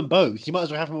you. Want them both. You might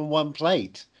as well have them on one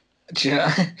plate.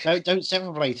 Yeah. Don't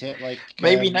separate it like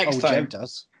maybe next time. Joe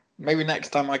does. Maybe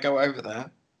next time I go over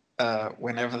there,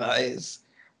 whenever that is,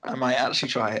 I might actually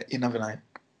try it. You never know.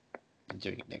 You're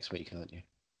doing it next week, aren't you?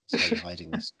 So you're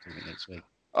hiding this. Doing it next week.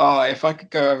 Oh, if I could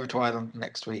go over to Ireland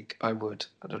next week, I would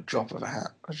at a drop of a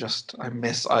hat.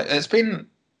 It's been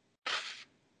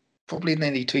probably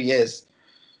nearly 2 years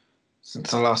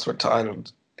since I last went to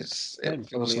Ireland. It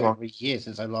feels long. Every year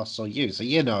since I last saw you, so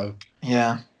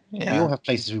Yeah. We all have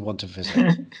places we want to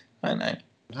visit. I know.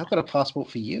 I've got a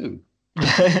passport for you.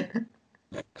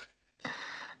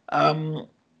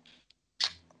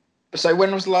 So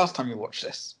when was the last time you watched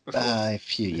this? A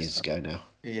few years ago now.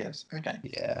 Yes. Okay.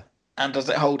 Yeah. And does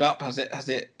it hold up? Has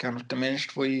it kind of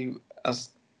diminished for you as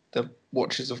the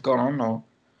watches have gone on, or?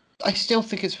 I still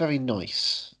think it's very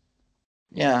nice.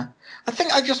 Yeah, I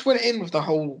think I just went in with the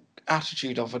whole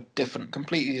attitude of a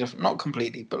completely different, not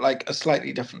completely, but like a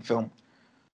slightly different film,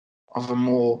 of a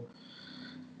more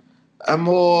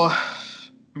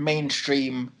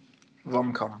mainstream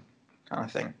rom-com kind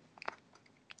of thing.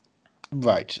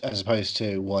 Right, as opposed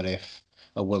to what if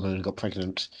a woman got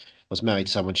pregnant, was married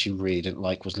to someone she really didn't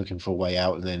like, was looking for a way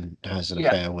out, and then has an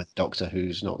affair with a doctor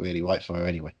who's not really right for her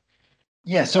anyway.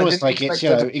 Yes, it's almost like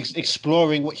it's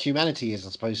exploring what humanity is,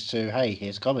 as opposed to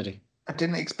here's comedy. I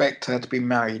didn't expect her to be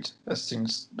married as soon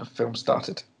as the film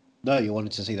started. No, you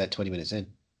wanted to see that 20 minutes in.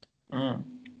 Mm.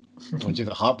 Or do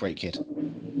the Heartbreak Kid,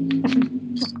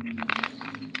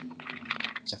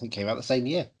 which I think came out the same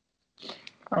year.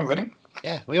 Oh, really?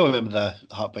 Yeah, we all remember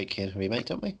the Heartbreak Kid remake,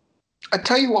 don't we? I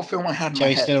tell you what film I had in my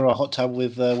Jerry head. Stiller in a hot tub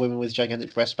with women with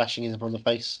gigantic breasts bashing him on the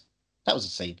face. That was a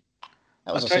scene.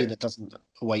 That was I'll a tell scene you- that doesn't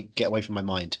get away from my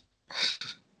mind.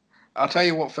 I'll tell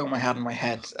you what film I had in my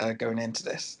head going into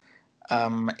this.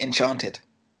 Enchanted.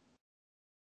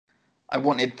 I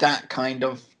wanted that kind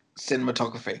of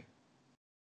cinematography.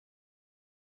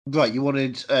 Right, you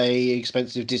wanted a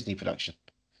expensive Disney production.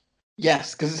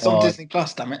 Yes, because it's on Oh. Disney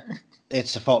Plus, damn it.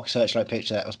 It's a Fox Searchlight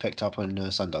picture that was picked up on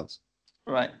Sundance.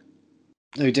 Right.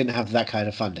 Who didn't have that kind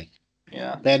of funding.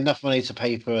 Yeah. They had enough money to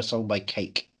pay for a song by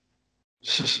Cake.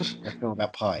 A film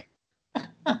about pie.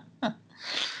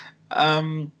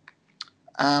 And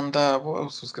what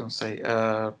else was going to say?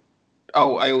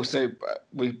 I also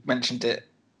we mentioned it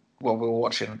while we were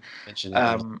watching. Mentioned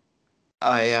it.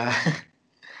 I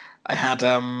I had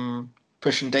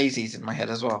Pushing Daisies in my head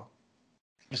as well.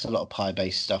 There's a lot of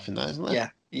pie-based stuff in that, isn't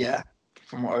there? Yeah.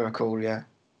 From what I recall, yeah.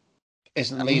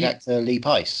 Isn't the I lead mean, actor Lee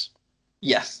Pice?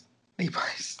 Yes,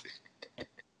 Levi's.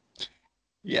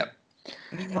 Yep.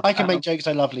 I can make jokes.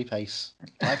 I love Lee Pace.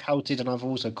 I've halted and I've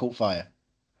also caught fire.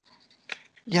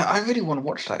 Yeah, I really want to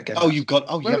watch that again. Oh, you Well-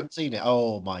 haven't seen it?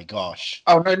 Oh my gosh.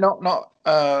 Oh no, not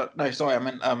no, sorry, I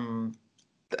meant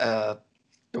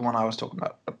the one I was talking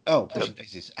about. Oh, Pushing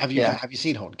Daisies. Have you Yeah. have you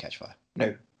seen Hot and Catch Fire?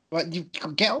 No. Right, you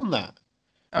get on that.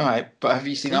 All right, but have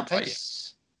you seen Lee Upright yet?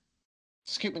 Pace,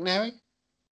 Scoot McNairy,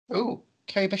 Oh,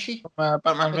 Carrie Bishy,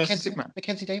 Batman vs Superman.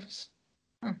 Mackenzie Davis.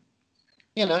 Hmm.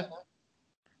 You know,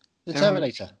 the There are-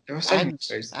 Terminator, There were so many and,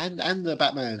 shows. and the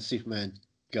Batman and Superman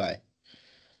guy,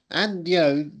 and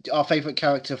our favorite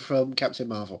character from Captain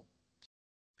Marvel,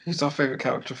 Who's our favorite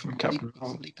character from Captain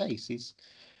Marvel? Lee Pace. He's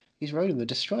Ronan the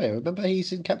Destroyer. Remember,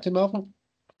 he's in Captain Marvel.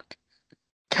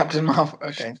 Captain Marvel.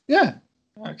 Okay. Yeah,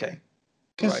 Okay.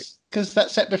 because Right.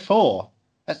 that's set before.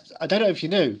 I don't know if you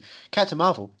knew. Captain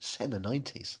Marvel set in the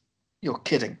 90s. You're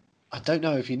kidding. I don't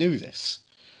know if you knew this,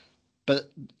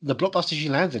 but the blockbuster she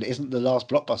lands in isn't the last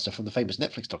blockbuster from the famous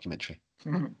Netflix documentary.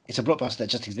 Mhm. It's a blockbuster that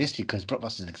just existed because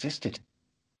blockbusters existed.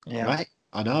 Yeah. Right?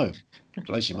 I know.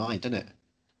 Blows your mind, doesn't it?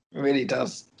 It really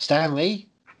does. Stan Lee,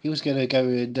 he was going to go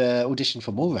and audition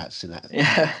for Mallrats in that.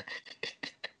 Yeah.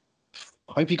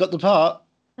 Hope he got the part.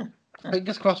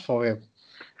 Fingers crossed for him.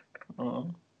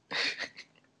 Oh.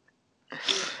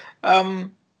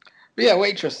 But yeah,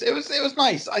 Waitress. It was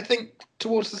nice. I think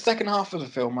towards the second half of the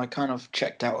film, I kind of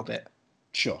checked out a bit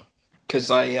Sure.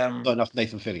 because I Not enough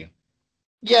Nathan Fillion.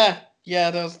 yeah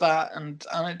there was that and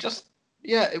it just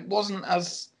it wasn't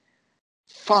as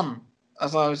fun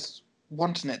as I was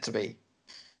wanting it to be.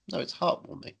 No, it's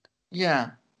heartwarming.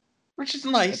 Yeah, which is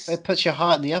nice. It puts your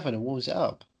heart in the oven and warms it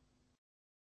up.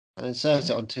 And then serves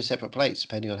it on two separate plates,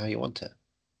 depending on how you want it.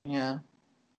 Yeah.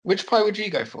 Which pie would you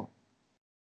go for?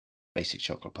 Basic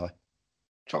chocolate pie.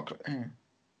 Chocolate. Yeah.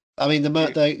 I mean, the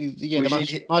Would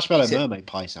marshmallow is it- mermaid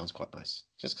pie sounds quite nice.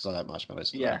 Just because I like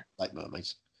marshmallows. And I Yeah. like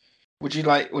mermaids. Would you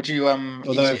Although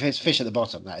eat if it's fish at the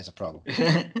bottom, that is a problem.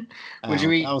 it? Would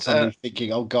you eat I was suddenly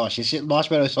thinking, oh gosh, it's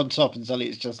marshmallows on top, and suddenly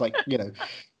it's just like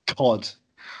cod.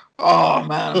 oh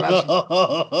man, imagine.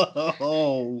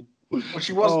 Oh, Well,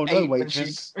 she was Oh, no, 8 when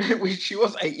waitress. she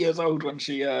was 8 years old when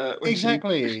she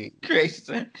exactly. she created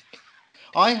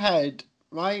it.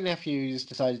 My nephews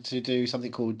decided to do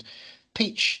something called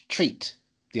peach treat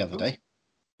the other Ooh. day.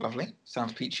 Lovely.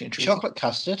 Sounds peachy and treaty. Chocolate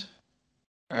custard,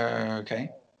 Okay.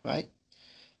 right?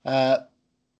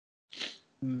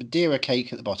 Madeira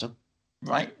cake at the bottom.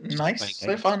 Right. Nice. So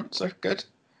pancake. fun. So good.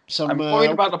 Some I'm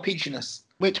worried about the peachiness.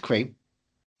 whipped cream,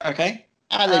 Okay.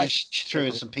 and then Uh, just threw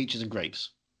in some peaches and grapes.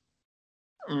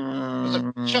 Was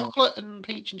Mm, it chocolate and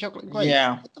peach and chocolate and grape?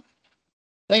 yeah.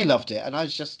 They loved it, and I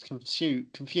was just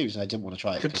confused. And I didn't want to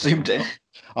try it. 'cause Consumed it.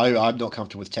 I'm not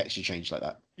comfortable with texture change like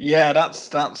that. Yeah, that's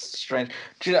strange.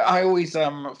 Do you know, I always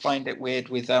find it weird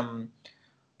with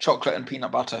chocolate and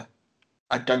peanut butter.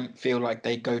 I don't feel like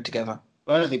they go together.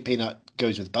 I don't think peanut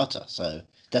goes with butter, so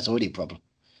that's already a problem.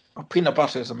 Oh, peanut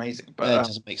butter is amazing, It but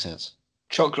doesn't make sense.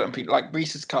 chocolate and peanut, like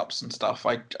Reese's cups and stuff,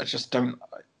 I just don't.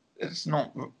 It's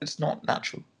not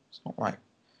natural. It's not right.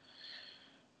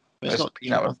 But It's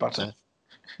peanut with butter.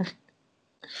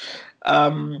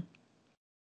 no.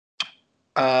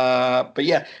 But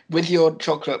yeah, with your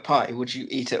chocolate pie, would you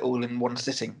eat it all in one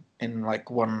sitting, in like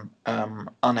one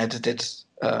unedited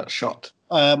shot?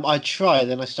 I try,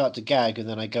 then I start to gag, and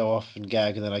then I go off and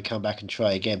gag, and then I come back and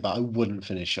try again. But I wouldn't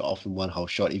finish it off in one whole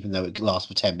shot, even though it lasts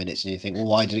for 10 minutes. And you think, well,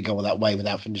 why did it go all that way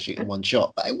without finishing it in one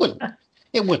shot? But it wouldn't.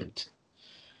 It wouldn't.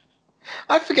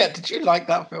 I forget. Did you like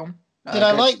that film? Did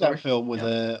I Ghost like Story? that film with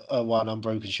a one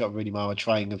unbroken shot of Rooney Mara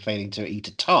trying and failing to eat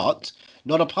a tart,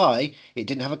 not a pie? It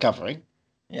didn't have a covering.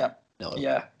 Yeah. No.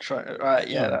 Yeah, right.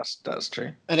 Yeah, Yeah. that's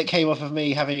true. And it came off of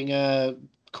me having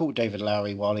caught David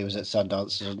Lowery while he was at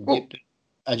Sundance Well-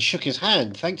 and shook his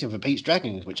hand, thanked him for Pete's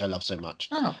Dragon, which I love so much.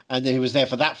 Oh, And then he was there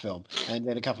for that film. And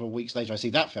then a couple of weeks later, I see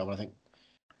that film, and I think,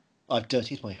 I've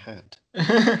dirtied my hand.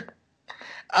 but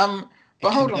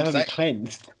It hold can on a never be sec.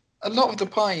 cleansed. A lot of the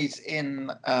pies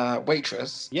in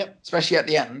Waitress, Yep. especially at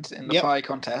the end in the Yep. pie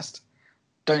contest,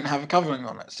 don't have a covering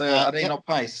on it. So are they yep. not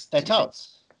pies? They're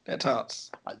tarts. They're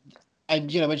tarts.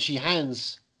 And, when she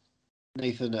hands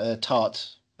Nathan a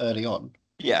tart early on,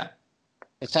 Yeah.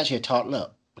 it's actually a tartlet.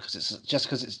 Because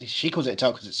she calls it a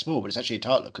tart because it's small, but it's actually a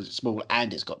tartlet because it's small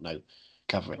and it's got no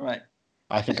covering. Right.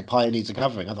 I think a pie needs a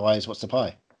covering, otherwise, what's the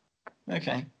pie?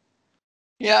 Okay.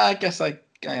 Yeah, I guess I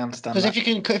understand. Because that.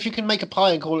 if you can make a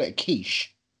pie and call it a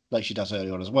quiche, like she does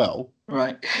early on as well,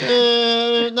 Right.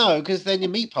 no, because then your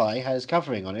meat pie has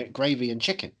covering on it, gravy and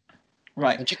chicken.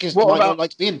 Right. And chickens What might about- not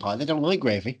like to be in pie; they don't like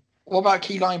gravy. What about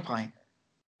key lime pie?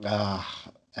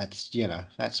 That's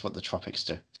that's what the tropics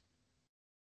do.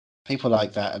 People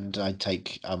like that, and I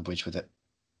take umbrage with it.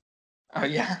 Oh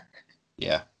yeah.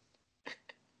 Yeah.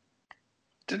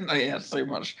 Didn't know you had so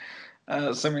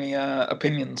many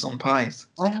opinions on pies.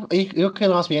 You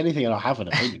can ask me anything, and I'll have an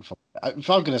opinion. If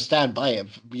I'm going to stand by it,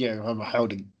 I'm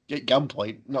held at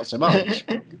gunpoint. Not so much.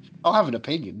 I'll have an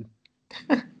opinion.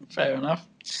 Fair enough.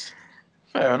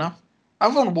 Fair enough. I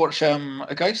want to watch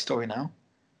a ghost story now.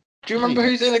 Do you remember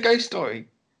who's in a ghost story?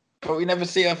 But we never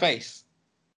see her face.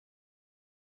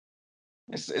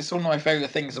 It's one of my favourite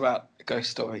things about a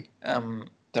ghost story.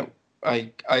 That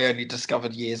I only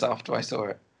discovered years after I saw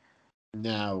it.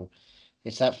 Now,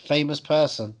 it's that famous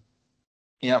person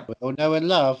Yep. we all know and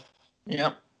love.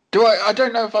 Yep. Do I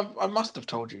don't know if I must have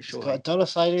told you, It's surely. got a dollar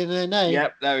sign in their name.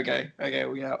 Yep, there we go. Okay,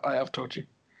 well, yeah, I have told you.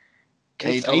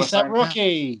 It's dollar ASAP sign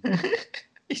Rocky.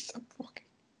 ASAP Rocky.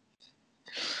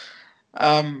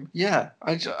 Yeah,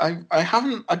 I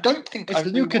haven't. I don't think It's I've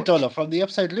Luca rewatched- Dollar from the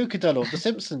episode Luca Dollar of The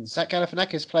Simpsons. Zach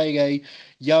Galifianakis playing a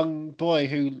young boy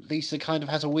who Lisa kind of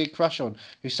has a weird crush on,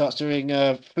 who starts doing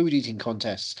food eating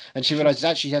contests, and she realizes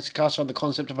actually she has to cast on the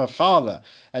concept of her father,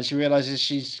 and she realizes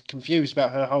she's confused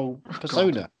about her whole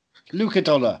persona. Luca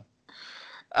Dollar.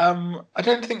 I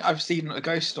don't think I've seen a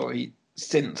ghost story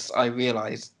since I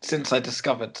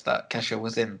discovered that Kesha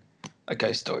was in a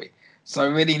ghost story. So I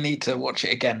really need to watch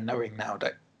it again, knowing now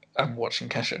that I'm watching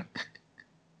Kesha.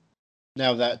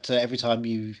 Now that every time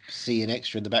you see an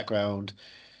extra in the background,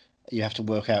 you have to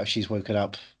work out if she's woken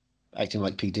up acting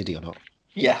like P. Diddy or not.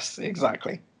 Yes,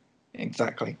 exactly.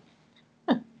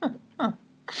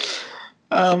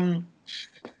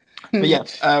 But yeah,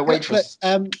 Waitress.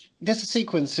 There's a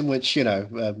sequence in which,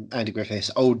 Andy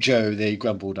Griffiths, old Joe, the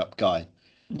grumbled up guy,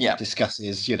 Yeah,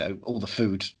 discusses, all the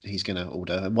food he's going to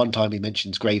order. And one time he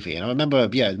mentions gravy. And I remember,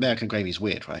 American gravy is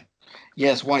weird, right?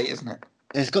 yeah, it's white, isn't it?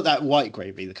 It's got that white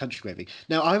gravy, the country gravy.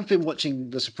 Now, I've been watching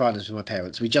The Sopranos with my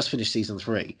parents. We just finished season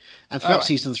 3. And throughout Alright.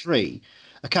 season 3,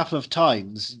 a couple of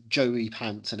times, Joey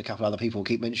Pants and a couple of other people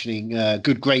keep mentioning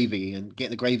good gravy and get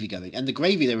the gravy going. And the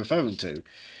gravy they're referring to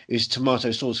is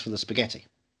tomato sauce for the spaghetti.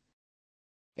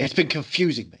 It's been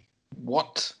confusing me.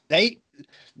 What?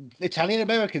 Italian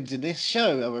Americans in this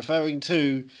show are referring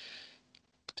to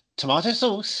tomato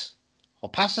sauce or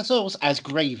pasta sauce as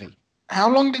gravy. How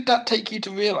long did that take you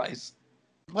to realise?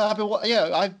 Well,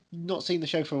 I've not seen the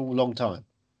show for a long time,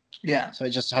 Yeah, so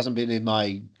it just hasn't been in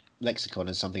my lexicon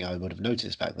as something I would have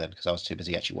noticed back then because I was too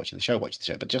busy actually watching the show.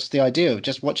 But just the idea of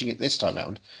just watching it this time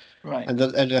around, right. and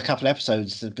a couple of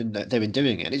episodes they've been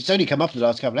doing it. It's only come up in the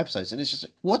last couple of episodes, and it's just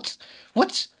what?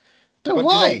 But But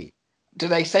why? Do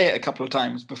they say it a couple of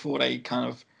times before they kind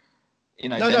of,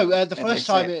 No. The they first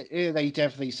say time they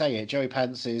definitely say it. Joey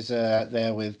Pants is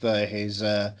there with his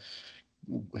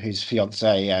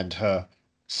fiancée and her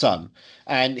son,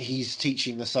 and he's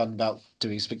teaching the son about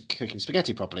doing cooking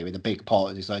spaghetti properly with a big pot,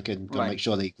 and he's like, and gotta Right. make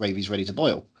sure the gravy's ready to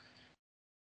boil.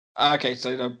 Okay,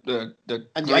 so the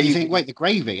And gravy. you think, wait, the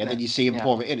gravy, and then you see him Yeah.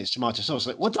 pour it in. It's tomato sauce.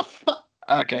 Like, what the fuck?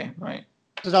 Okay, right.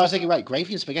 Because I was thinking, right,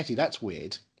 gravy and spaghetti, that's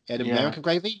weird. And Yeah. American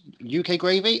gravy, UK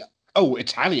gravy, oh,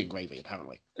 Italian gravy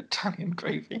apparently. Italian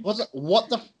gravy. What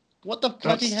the bloody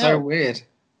That's hell? so weird.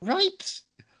 Right?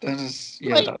 That is,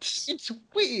 yeah, Right? that's It's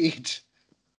weird.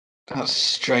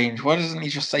 strange. Why doesn't he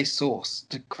just say sauce?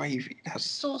 The gravy. That's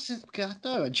Sauce is God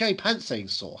no, and Joey Pants saying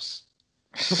sauce.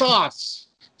 Sauce!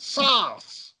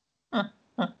 Sauce!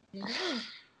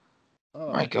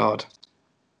 Oh, my God.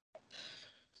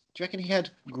 do you reckon he had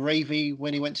gravy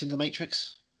when he went into the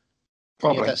Matrix? He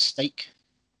Probably. had that steak?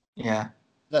 Yeah.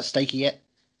 That steak he ate?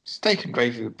 Steak and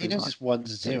gravy would be He knows nice. it's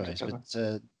ones and Very zeros,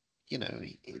 together.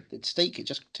 but, steak, it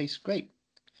just tastes great.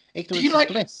 Do Ignorance you is like-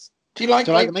 bliss. Do you like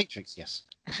Do I like gravy? The Matrix? Yes.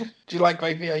 Do you like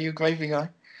gravy? Are you a gravy guy?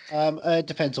 It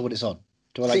depends on what it's on.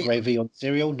 Do I like See- gravy on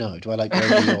cereal? No. Do I like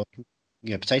gravy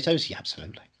on potatoes? Yeah,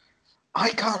 absolutely. I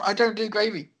can't. I don't do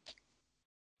gravy.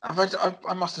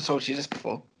 I must have told you this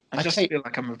before. I I just tell you- feel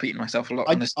like I'm repeating myself a lot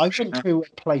on this. I went to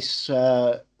a place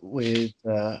with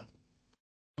a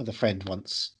friend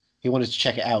once. He wanted to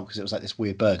check it out because it was like this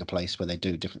weird burger place where they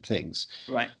do different things.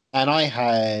 Right. And I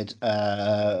had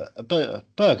a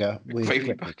burger with Gravy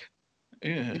gravy. burger. A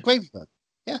Yeah. gravy burger.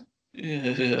 Yeah.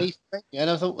 Beef gravy.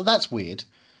 And I thought, well, that's weird,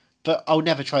 but I'll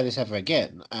never try this ever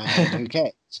again. And who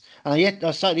cares? And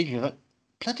I started eating it, like,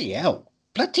 bloody hell.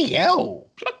 Bloody hell.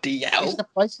 Bloody It hell.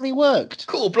 surprisingly worked.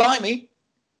 Cool, blimey.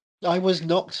 I was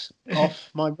knocked off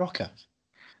my rocker.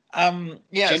 Yeah.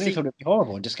 Genuinely See, thought it'd be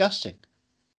horrible and disgusting.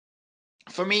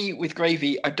 for me with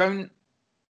gravy, I don't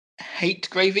hate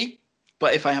gravy,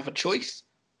 but if I have a choice,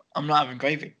 I'm not having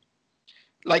gravy.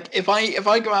 Like if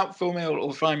I go out for a meal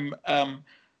or if I'm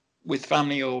with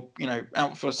family or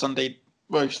out for a Sunday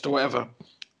roast or whatever,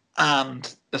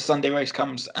 and the Sunday roast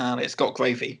comes and it's got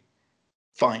gravy,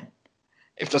 fine.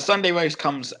 If the Sunday roast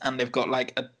comes and they've got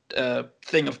like a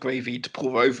thing of gravy to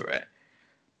pour over it,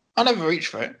 I'll never reach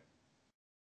for it.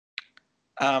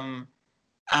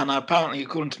 And apparently,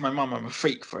 according to my mum, I'm a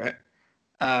freak for it.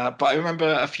 But I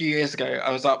remember a few years ago,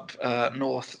 I was up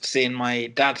north seeing my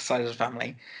dad's side of the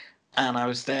family, and I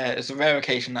was there. It's a rare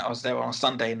occasion that I was there on a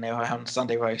Sunday, and they were having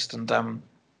Sunday roast. And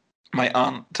my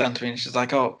aunt turned to me and she's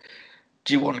like, "Oh,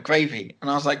 do you want gravy?"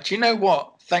 And I was like, "Do you know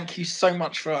what? Thank you so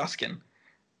much for asking,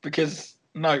 because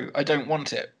no, I don't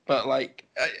want it. But like,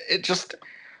 it just,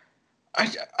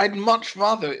 I'd much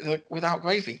rather it without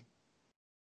gravy.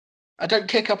 I don't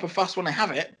kick up a fuss when I have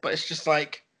it, but it's just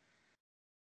like,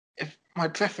 if my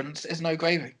preference is no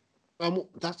gravy."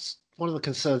 That's one of the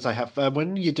concerns I have.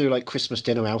 When you do like Christmas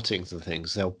dinner outings and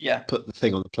things, they'll Yeah. put the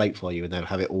thing on the plate for you and they'll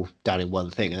have it all down in one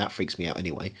thing, and that freaks me out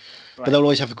anyway. But Right. they'll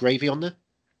always have a gravy on there,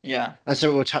 Yeah. and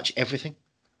so it will touch everything.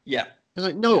 Yeah. It's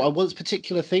like, no, I want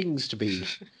particular things to be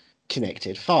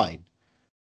connected. Fine.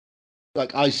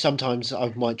 Like I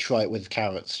might try it with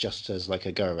carrots just as like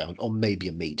a go around, or maybe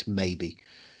a meat, maybe.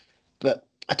 But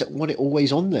I don't want it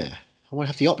always on there. I want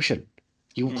to have the option.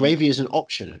 Your gravy is an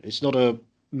option. It's not a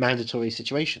mandatory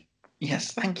situation.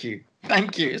 Yes, thank you.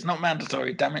 Thank you. It's not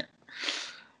mandatory, damn it.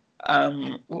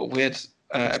 What a weird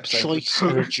episode. Choice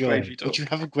and a joy. Gravy talk. Would you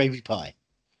have a gravy pie?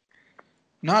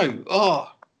 No.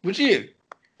 Oh, would you?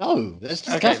 No, that's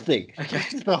Okay. disgusting. Okay.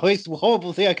 It's the most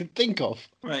horrible thing I could think of.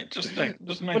 Right, just Well,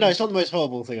 no, it's not the most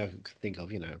horrible thing I could think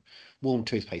of. Warm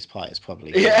toothpaste pie is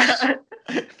probably. Yeah.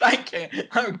 Thank you.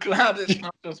 I'm glad it's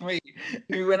not just me.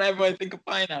 Who, whenever I think of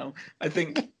pie now, I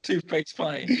think toothpaste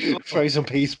pie. Frozen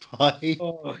peas pie.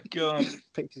 Oh god.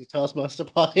 Pixie Taskmaster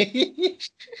pie.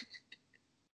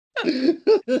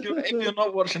 If you're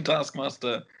not watching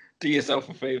Taskmaster, do yourself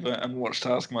a favor and watch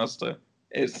Taskmaster.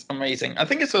 It's amazing. I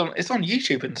think it's on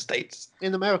YouTube in the States.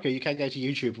 In America, you can go to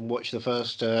YouTube and watch the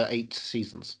first 8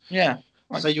 seasons. Yeah.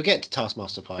 So you'll get to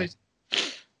Taskmaster pie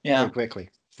Yeah. very quickly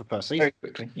for the first season. Very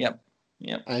quickly. Yep.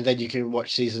 Yep. And then you can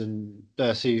watch series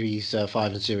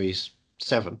 5 and series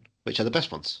 7, which are the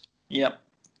best ones. Yep.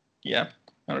 Yeah.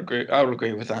 I'll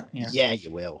agree with that. Yeah. Yeah, you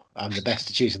will. I'm the best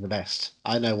at choosing the best.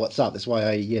 I know what's up. That's why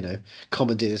I,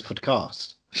 commandeer this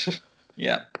podcast.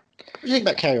 Yeah. What do you think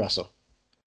about Kerry Russell?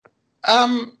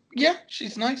 Yeah,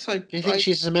 she's nice. Do you think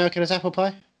she's as American as apple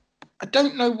pie? I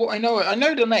don't know what I know. I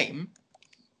know the name.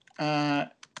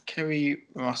 Kerry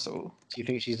Russell. Do you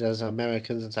think she's as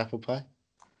American as apple pie?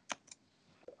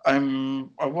 I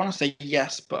want to say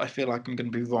yes, but I feel like I'm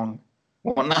going to be wrong.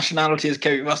 What nationality is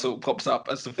Kerry Russell? Pops up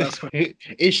as the first one.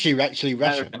 Is she actually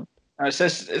Russian? American. It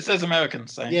says American.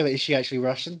 So Yeah, but is she actually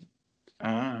Russian?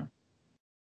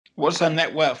 What's her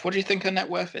net worth? What do you think her net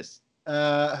worth is?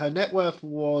 Her net worth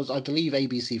was, I believe,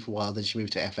 ABC for a while. Then she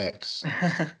moved to FX,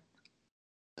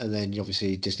 and then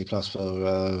obviously Disney Plus for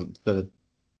the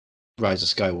Rise of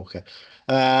Skywalker.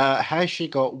 Has she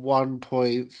got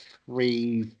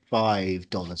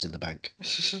 $1.35 in the bank?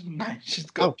 No, she's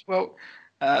got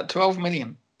 12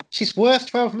 million. She's worth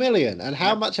 12 million, and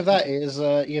how much of that is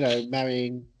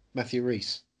marrying Matthew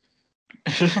Reese?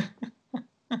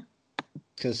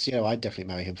 Because I'd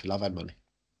definitely marry him for love and money.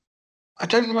 I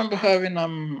don't remember her in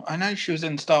I know she was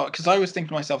in Star, because I was thinking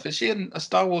to myself, is she in a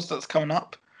Star Wars that's coming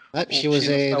up? Nope, she was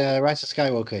in Rise of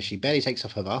Skywalker. She barely takes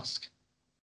off her mask.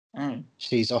 Oh.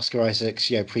 She's Oscar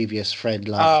Isaac's previous friend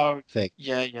love thing.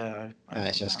 Yeah.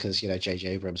 It's just because J.J.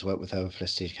 Abrams worked with her,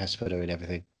 Felicity has to put her in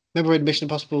everything. Remember in Mission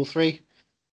Impossible 3?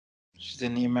 She's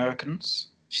in The Americans.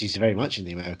 She's very much in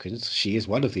the Americans. She is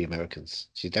one of the Americans.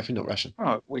 She's definitely not Russian.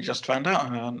 Oh, we just found out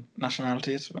her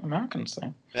nationality is American.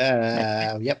 So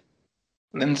Yep.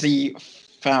 Lindsay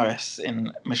Faris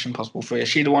in Mission Impossible 3. Is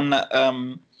she the one that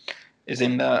is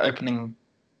in the opening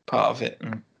part of it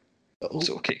and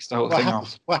sort of kicks the whole thing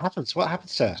off? What happens? What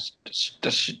happens to her?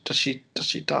 Does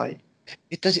she die?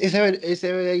 Is there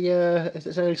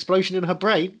an explosion in her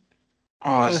brain?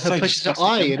 Oh, And it's her so pushes her disgusting,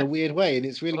 eye isn't in a it? weird way, and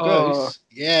it's really Oh. gross.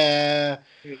 Yeah.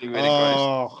 Really, really gross.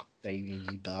 Oh, Damien,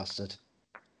 you bastard!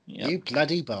 Yep. You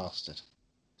bloody bastard!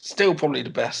 Still probably the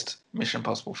best Mission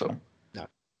Impossible film. No.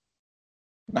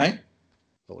 No?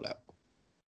 Fallout.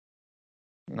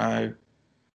 No.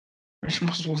 Mission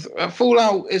Impossible.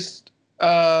 Fallout is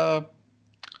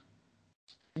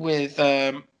with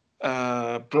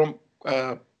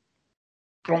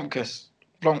Blomkus.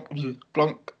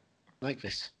 Blonk.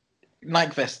 Nyquist.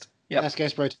 Nyquist. Yeah. That's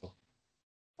Ghost Protocol.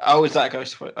 Oh, is that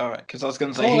Ghost? All right, because I was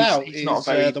going to say Fallout he's is not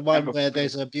very the one ever- where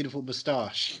there's a beautiful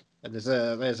moustache, and there's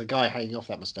a guy hanging off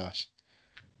that moustache.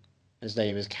 His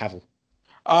name is Cavill.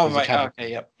 Oh he's a right. Cavill.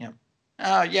 Okay. Yep.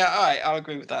 Yeah. Yeah. All right. I'll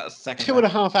agree with that. As a second.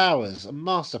 2.5 hours, a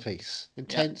masterpiece.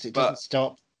 Intense. It doesn't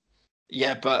stop.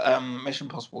 Yeah, but Mission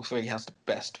Impossible 3 has the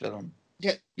best villain.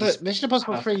 Yeah, He's look, Mission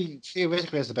Impossible 3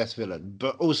 theoretically has the best villain,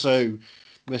 but also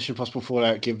Mission Impossible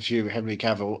Fallout gives you Henry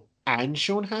Cavill and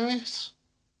Sean Harris.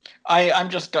 I'm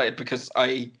just gutted because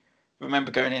I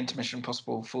remember going into Mission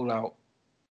Impossible Fallout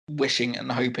wishing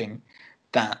and hoping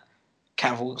that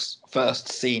Cavill's first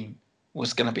scene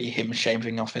was going to be him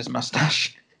shaving off his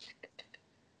mustache.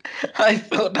 I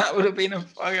thought that would have been a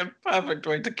fucking perfect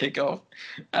way to kick off.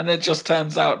 And it just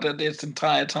turns out that this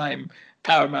entire time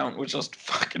Paramount was just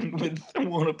fucking with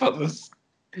Warner Brothers.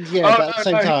 Yeah, but at the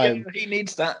same time, he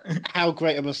needs that. how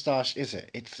great a moustache is it?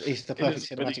 It's the perfect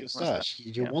is a pretty cinematic good moustache.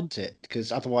 You Yeah. want it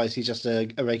because otherwise he's just a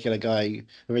regular guy,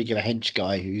 a regular hench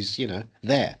guy who's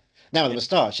there. Now with the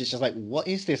moustache, it's just like, what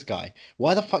is this guy?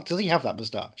 Why the fuck does he have that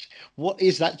moustache? What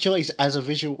is that choice as a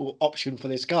visual option for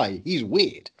this guy? He's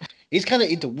weird. He's kind of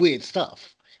into weird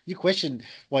stuff. You question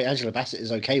why Angela Bassett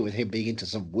is okay with him being into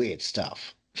some weird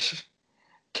stuff.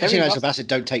 Kerry Angela Russell- Bassett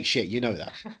don't take shit. You know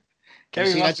that. Have Kerry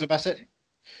you seen Russell- Angela Bassett?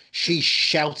 She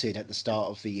shouted at the start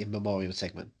of the In Memoriam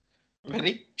segment.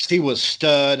 Really? She was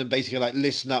stern and basically like,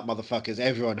 listen up, motherfuckers.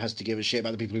 Everyone has to give a shit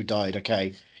about the people who died,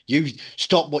 okay? You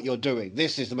stop what you're doing.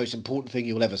 This is the most important thing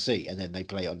you'll ever see. And then they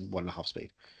play it on 1.5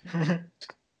 speed.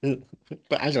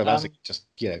 But Angela Bassett just,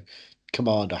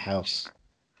 command a house.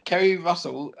 Kerry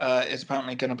Russell is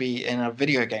apparently going to be in a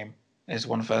video game. Is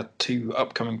one of her 2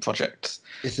 upcoming projects.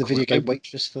 Is the video game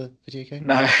waitress the video game?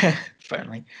 No,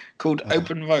 apparently called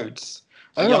Open Roads.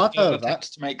 A Oh, young I've girl heard of that. attempts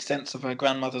to make sense of her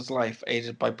grandmother's life,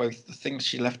 aided by both the things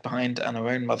she left behind and her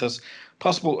own mother's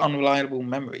possible unreliable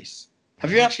memories.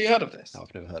 Have you actually heard of this? No,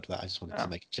 I've never heard of that. I just wanted Oh. to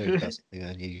make a joke about something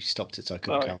and you stopped it so I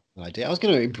couldn't Sorry. come up with an idea. I was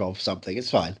going to improv something.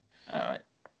 It's fine. All right,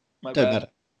 my Don't bad.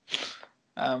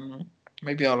 matter.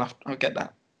 Maybe I'll get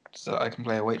that so that I can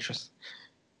play a waitress.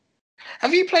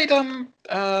 Have you played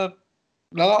the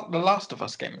Last of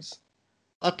Us games?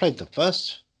 I played the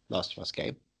first Last of Us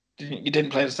game. You didn't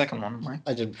play the second one, right?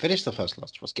 I didn't finish the first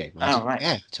Last of Us game. Oh, right.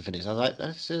 Yeah, to finish. I was like,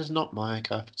 this is not my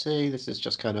cup of tea. This is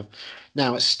just kind of...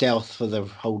 Now it's stealth for the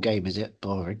whole game, is it?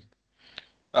 Boring.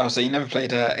 Oh, so you never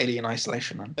played Alien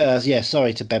Isolation then? Yeah,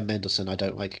 sorry to Ben Mendelsohn. I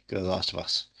don't like The Last of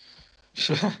Us.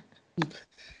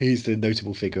 He's the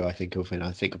notable figure I think of when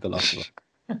I think of The Last of Us.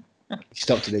 He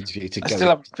stopped an interview to I go still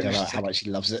haven't tell finished out the how much he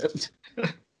loves it.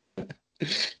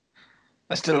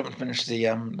 I still haven't finished the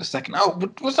second. Oh,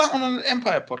 was that on an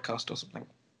Empire podcast or something?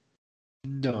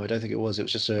 No, I don't think it was. It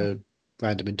was just a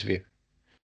random interview.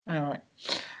 All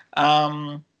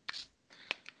right.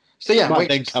 So yeah, Might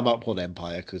then come up on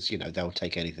Empire because they'll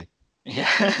take anything.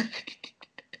 Yeah.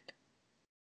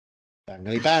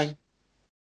 Bangly bang.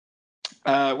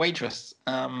 Waitress.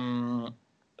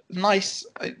 Nice.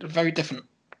 Very different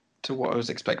to what I was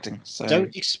expecting. So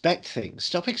Don't expect things.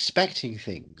 Stop expecting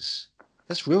things.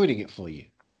 That's ruining it for you.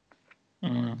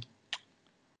 Mm.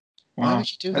 Why Wow.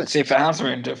 would you do Let's that? see if it has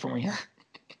ruined it for me.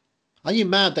 Are you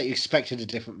mad that you expected a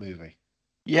different movie?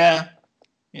 Yeah.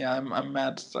 I'm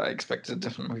mad that I expected a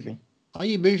different movie. Are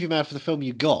you movie mad for the film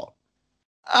you got?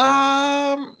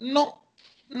 Not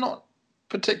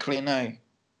particularly, no.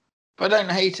 But I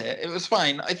don't hate it. It was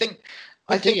fine. I think.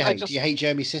 What do you hate? just Do you hate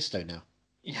Jeremy Sisto now?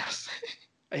 yes.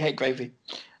 I hate gravy.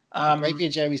 Gravy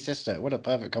and Jeremy Sisto. What a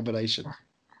perfect combination.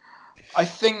 I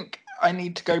think I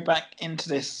need to go back into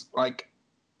this like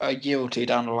a year or two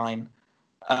down the line,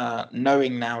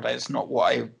 knowing now that it's not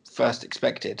what I first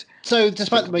expected. So,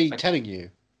 despite me telling you,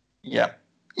 Yeah,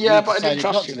 you but I decided didn't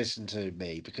not trust to you. listen to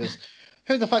me because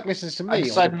Who the fuck listens to me? I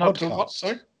decided on not the to what? podcast?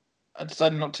 Sorry? I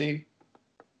decided not to.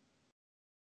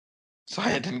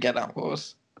 Sorry, I didn't get that. What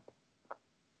was?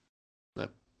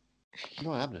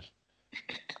 No, I haven't.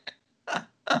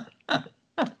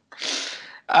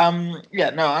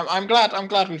 Yeah, no, I'm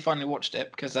glad we finally watched it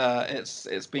because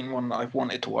it's been one that I've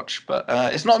wanted to watch, but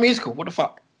it's not a musical. What the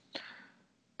fuck?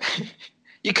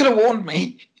 You could have warned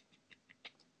me.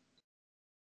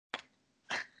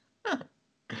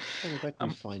 Where can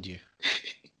we find you?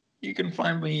 You can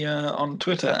find me on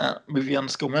Twitter at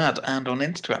movie_mad and on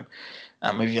Instagram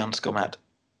at movie_mad.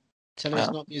 Tell us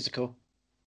it's not musical.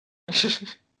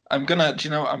 I'm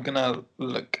gonna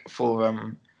look for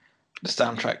the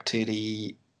soundtrack to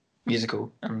the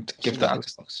musical and give that.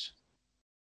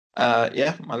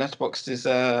 Yeah, my letterboxd is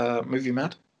movie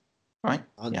mad, right?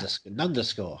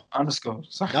 Underscore.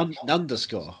 Sorry.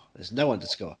 Underscore. There's no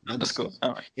underscore. Underscore.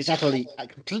 All right. It's actually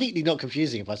completely not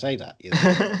confusing if I say that.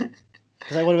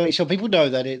 Because I want to make sure people know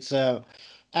that it's at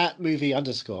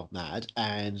movie_mad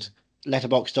and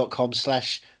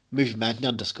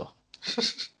letterboxd.com/moviemad_.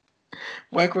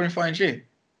 Where can we find you?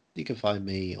 You can find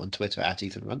me on Twitter at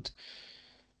Ethan Runt.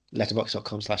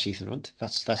 Letterboxd.com/Ethan Runt.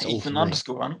 That's all. Ethan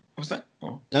 _ Runt. Was that?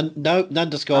 No,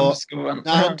 underscore.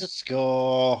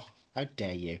 Underscore. How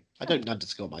dare you? I don't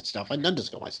underscore my stuff. I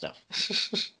underscore my stuff.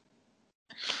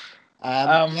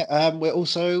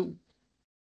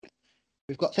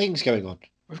 We've got things going on.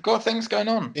 We've got things going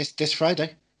on. This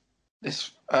Friday.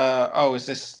 Is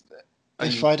this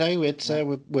Friday? We're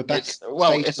back.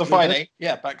 It's a Friday.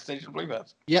 Yeah, backstage at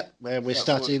Bluebird. Yep, we're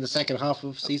starting the second half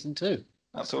of season 2.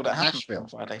 That's all that happens on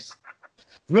Fridays.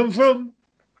 Vroom vroom,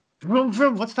 vroom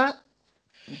vroom. What's that?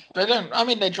 They don't. I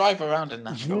mean, they drive around in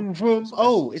Nashville. Vroom vroom.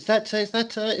 Oh, is that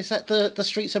the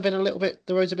streets have been a little bit,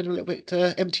 the roads have been a little bit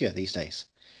emptier these days?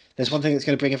 There's one thing that's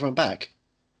going to bring everyone back: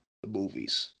 the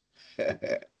movies.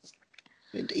 Vin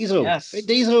Diesel. Yes. Vin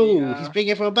Diesel. He's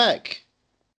bringing everyone back.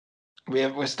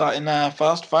 We're starting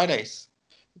Fast Fridays.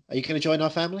 Are you going to join our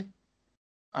family?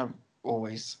 I'm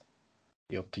always.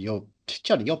 You're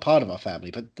Johnny. You're part of our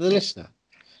family, but the listener.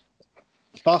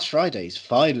 Fast Fridays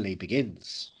finally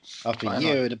begins after a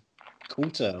year and a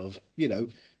quarter of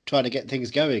trying to get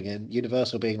things going, and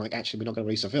Universal being like, actually, we're not going to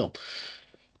release a film.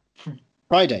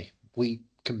 Friday, we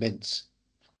commence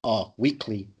our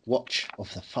weekly watch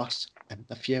of the Fast and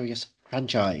the Furious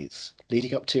franchise,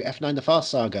 leading up to F9 The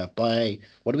Fast Saga by,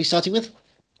 what are we starting with?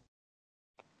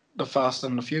 The Fast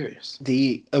and the Furious.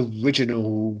 The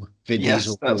original Vin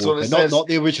Diesel. That's what it says. Not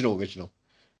the original.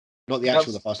 Not the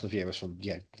actual The Fast and the Furious from,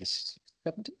 the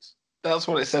 70s. That's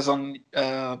what it says on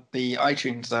the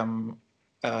iTunes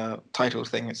title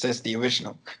thing. It says the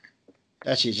original.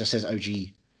 Actually, it just says OG.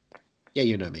 Yeah,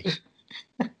 you know me.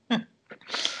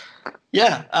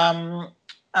 Yeah,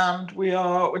 and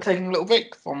we're taking a little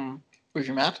break from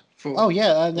Movie Mad.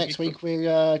 Next week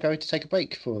we're going to take a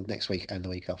break for next week and the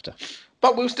week after.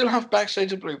 But we'll still have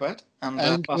Backstage at Bluebird.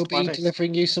 And we'll be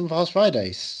delivering you some Fast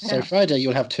Fridays. Yeah. So Friday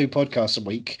you'll have 2 podcasts a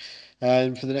week.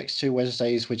 And for the next 2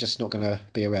 Wednesdays, we're just not going to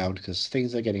be around because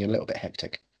things are getting a little bit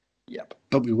hectic. Yep.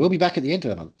 But we will be back at the end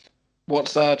of the month.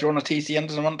 What's, do you want to tease the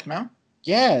end of the month now?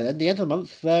 Yeah, at the end of the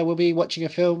month, we'll be watching a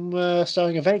film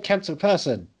starring a very cancer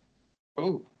person.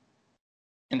 Oh.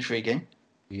 Intriguing.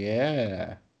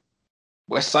 Yeah.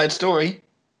 West Side Story.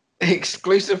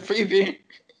 Exclusive preview.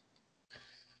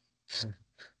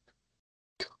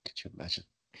 God, could you imagine?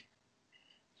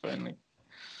 Finally.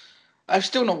 I've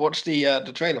still not watched the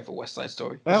trailer for West Side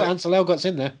Story. Well, Ansel Elgort's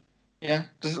in there. Yeah.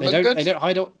 Does it look good? They don't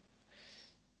hide it.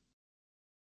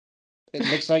 It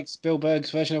looks like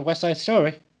Spielberg's version of West Side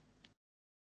Story.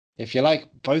 If you like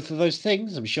both of those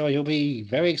things, I'm sure you'll be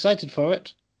very excited for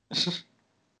it.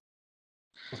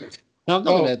 No, I'm not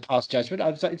going to pass judgment.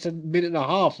 It's a minute and a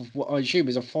half of what I assume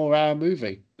is a 4-hour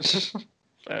movie.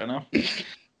 Fair enough.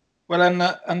 Well, then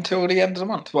until the end of the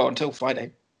month. Well, until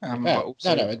Friday. No,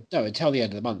 until the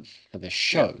end of the month for this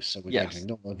show. Yeah. So we're going to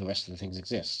ignore the rest of the things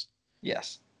exist.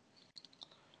 Yes.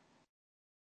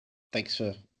 Thanks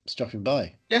for stopping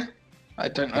by. Yeah. I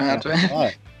don't know how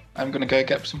to. I'm going to go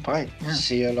get some pie. Yeah.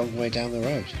 See you a long way down the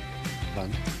road.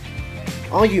 Fun.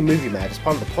 Are You Movie Mad is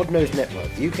part of the Podnose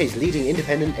Network, the UK's leading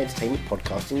independent entertainment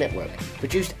podcasting network.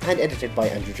 Produced and edited by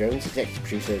Andrew Jones, executive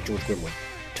producer George Grimwood.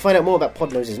 To find out more about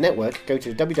Podnose's network, go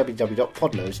to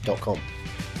www.podnose.com.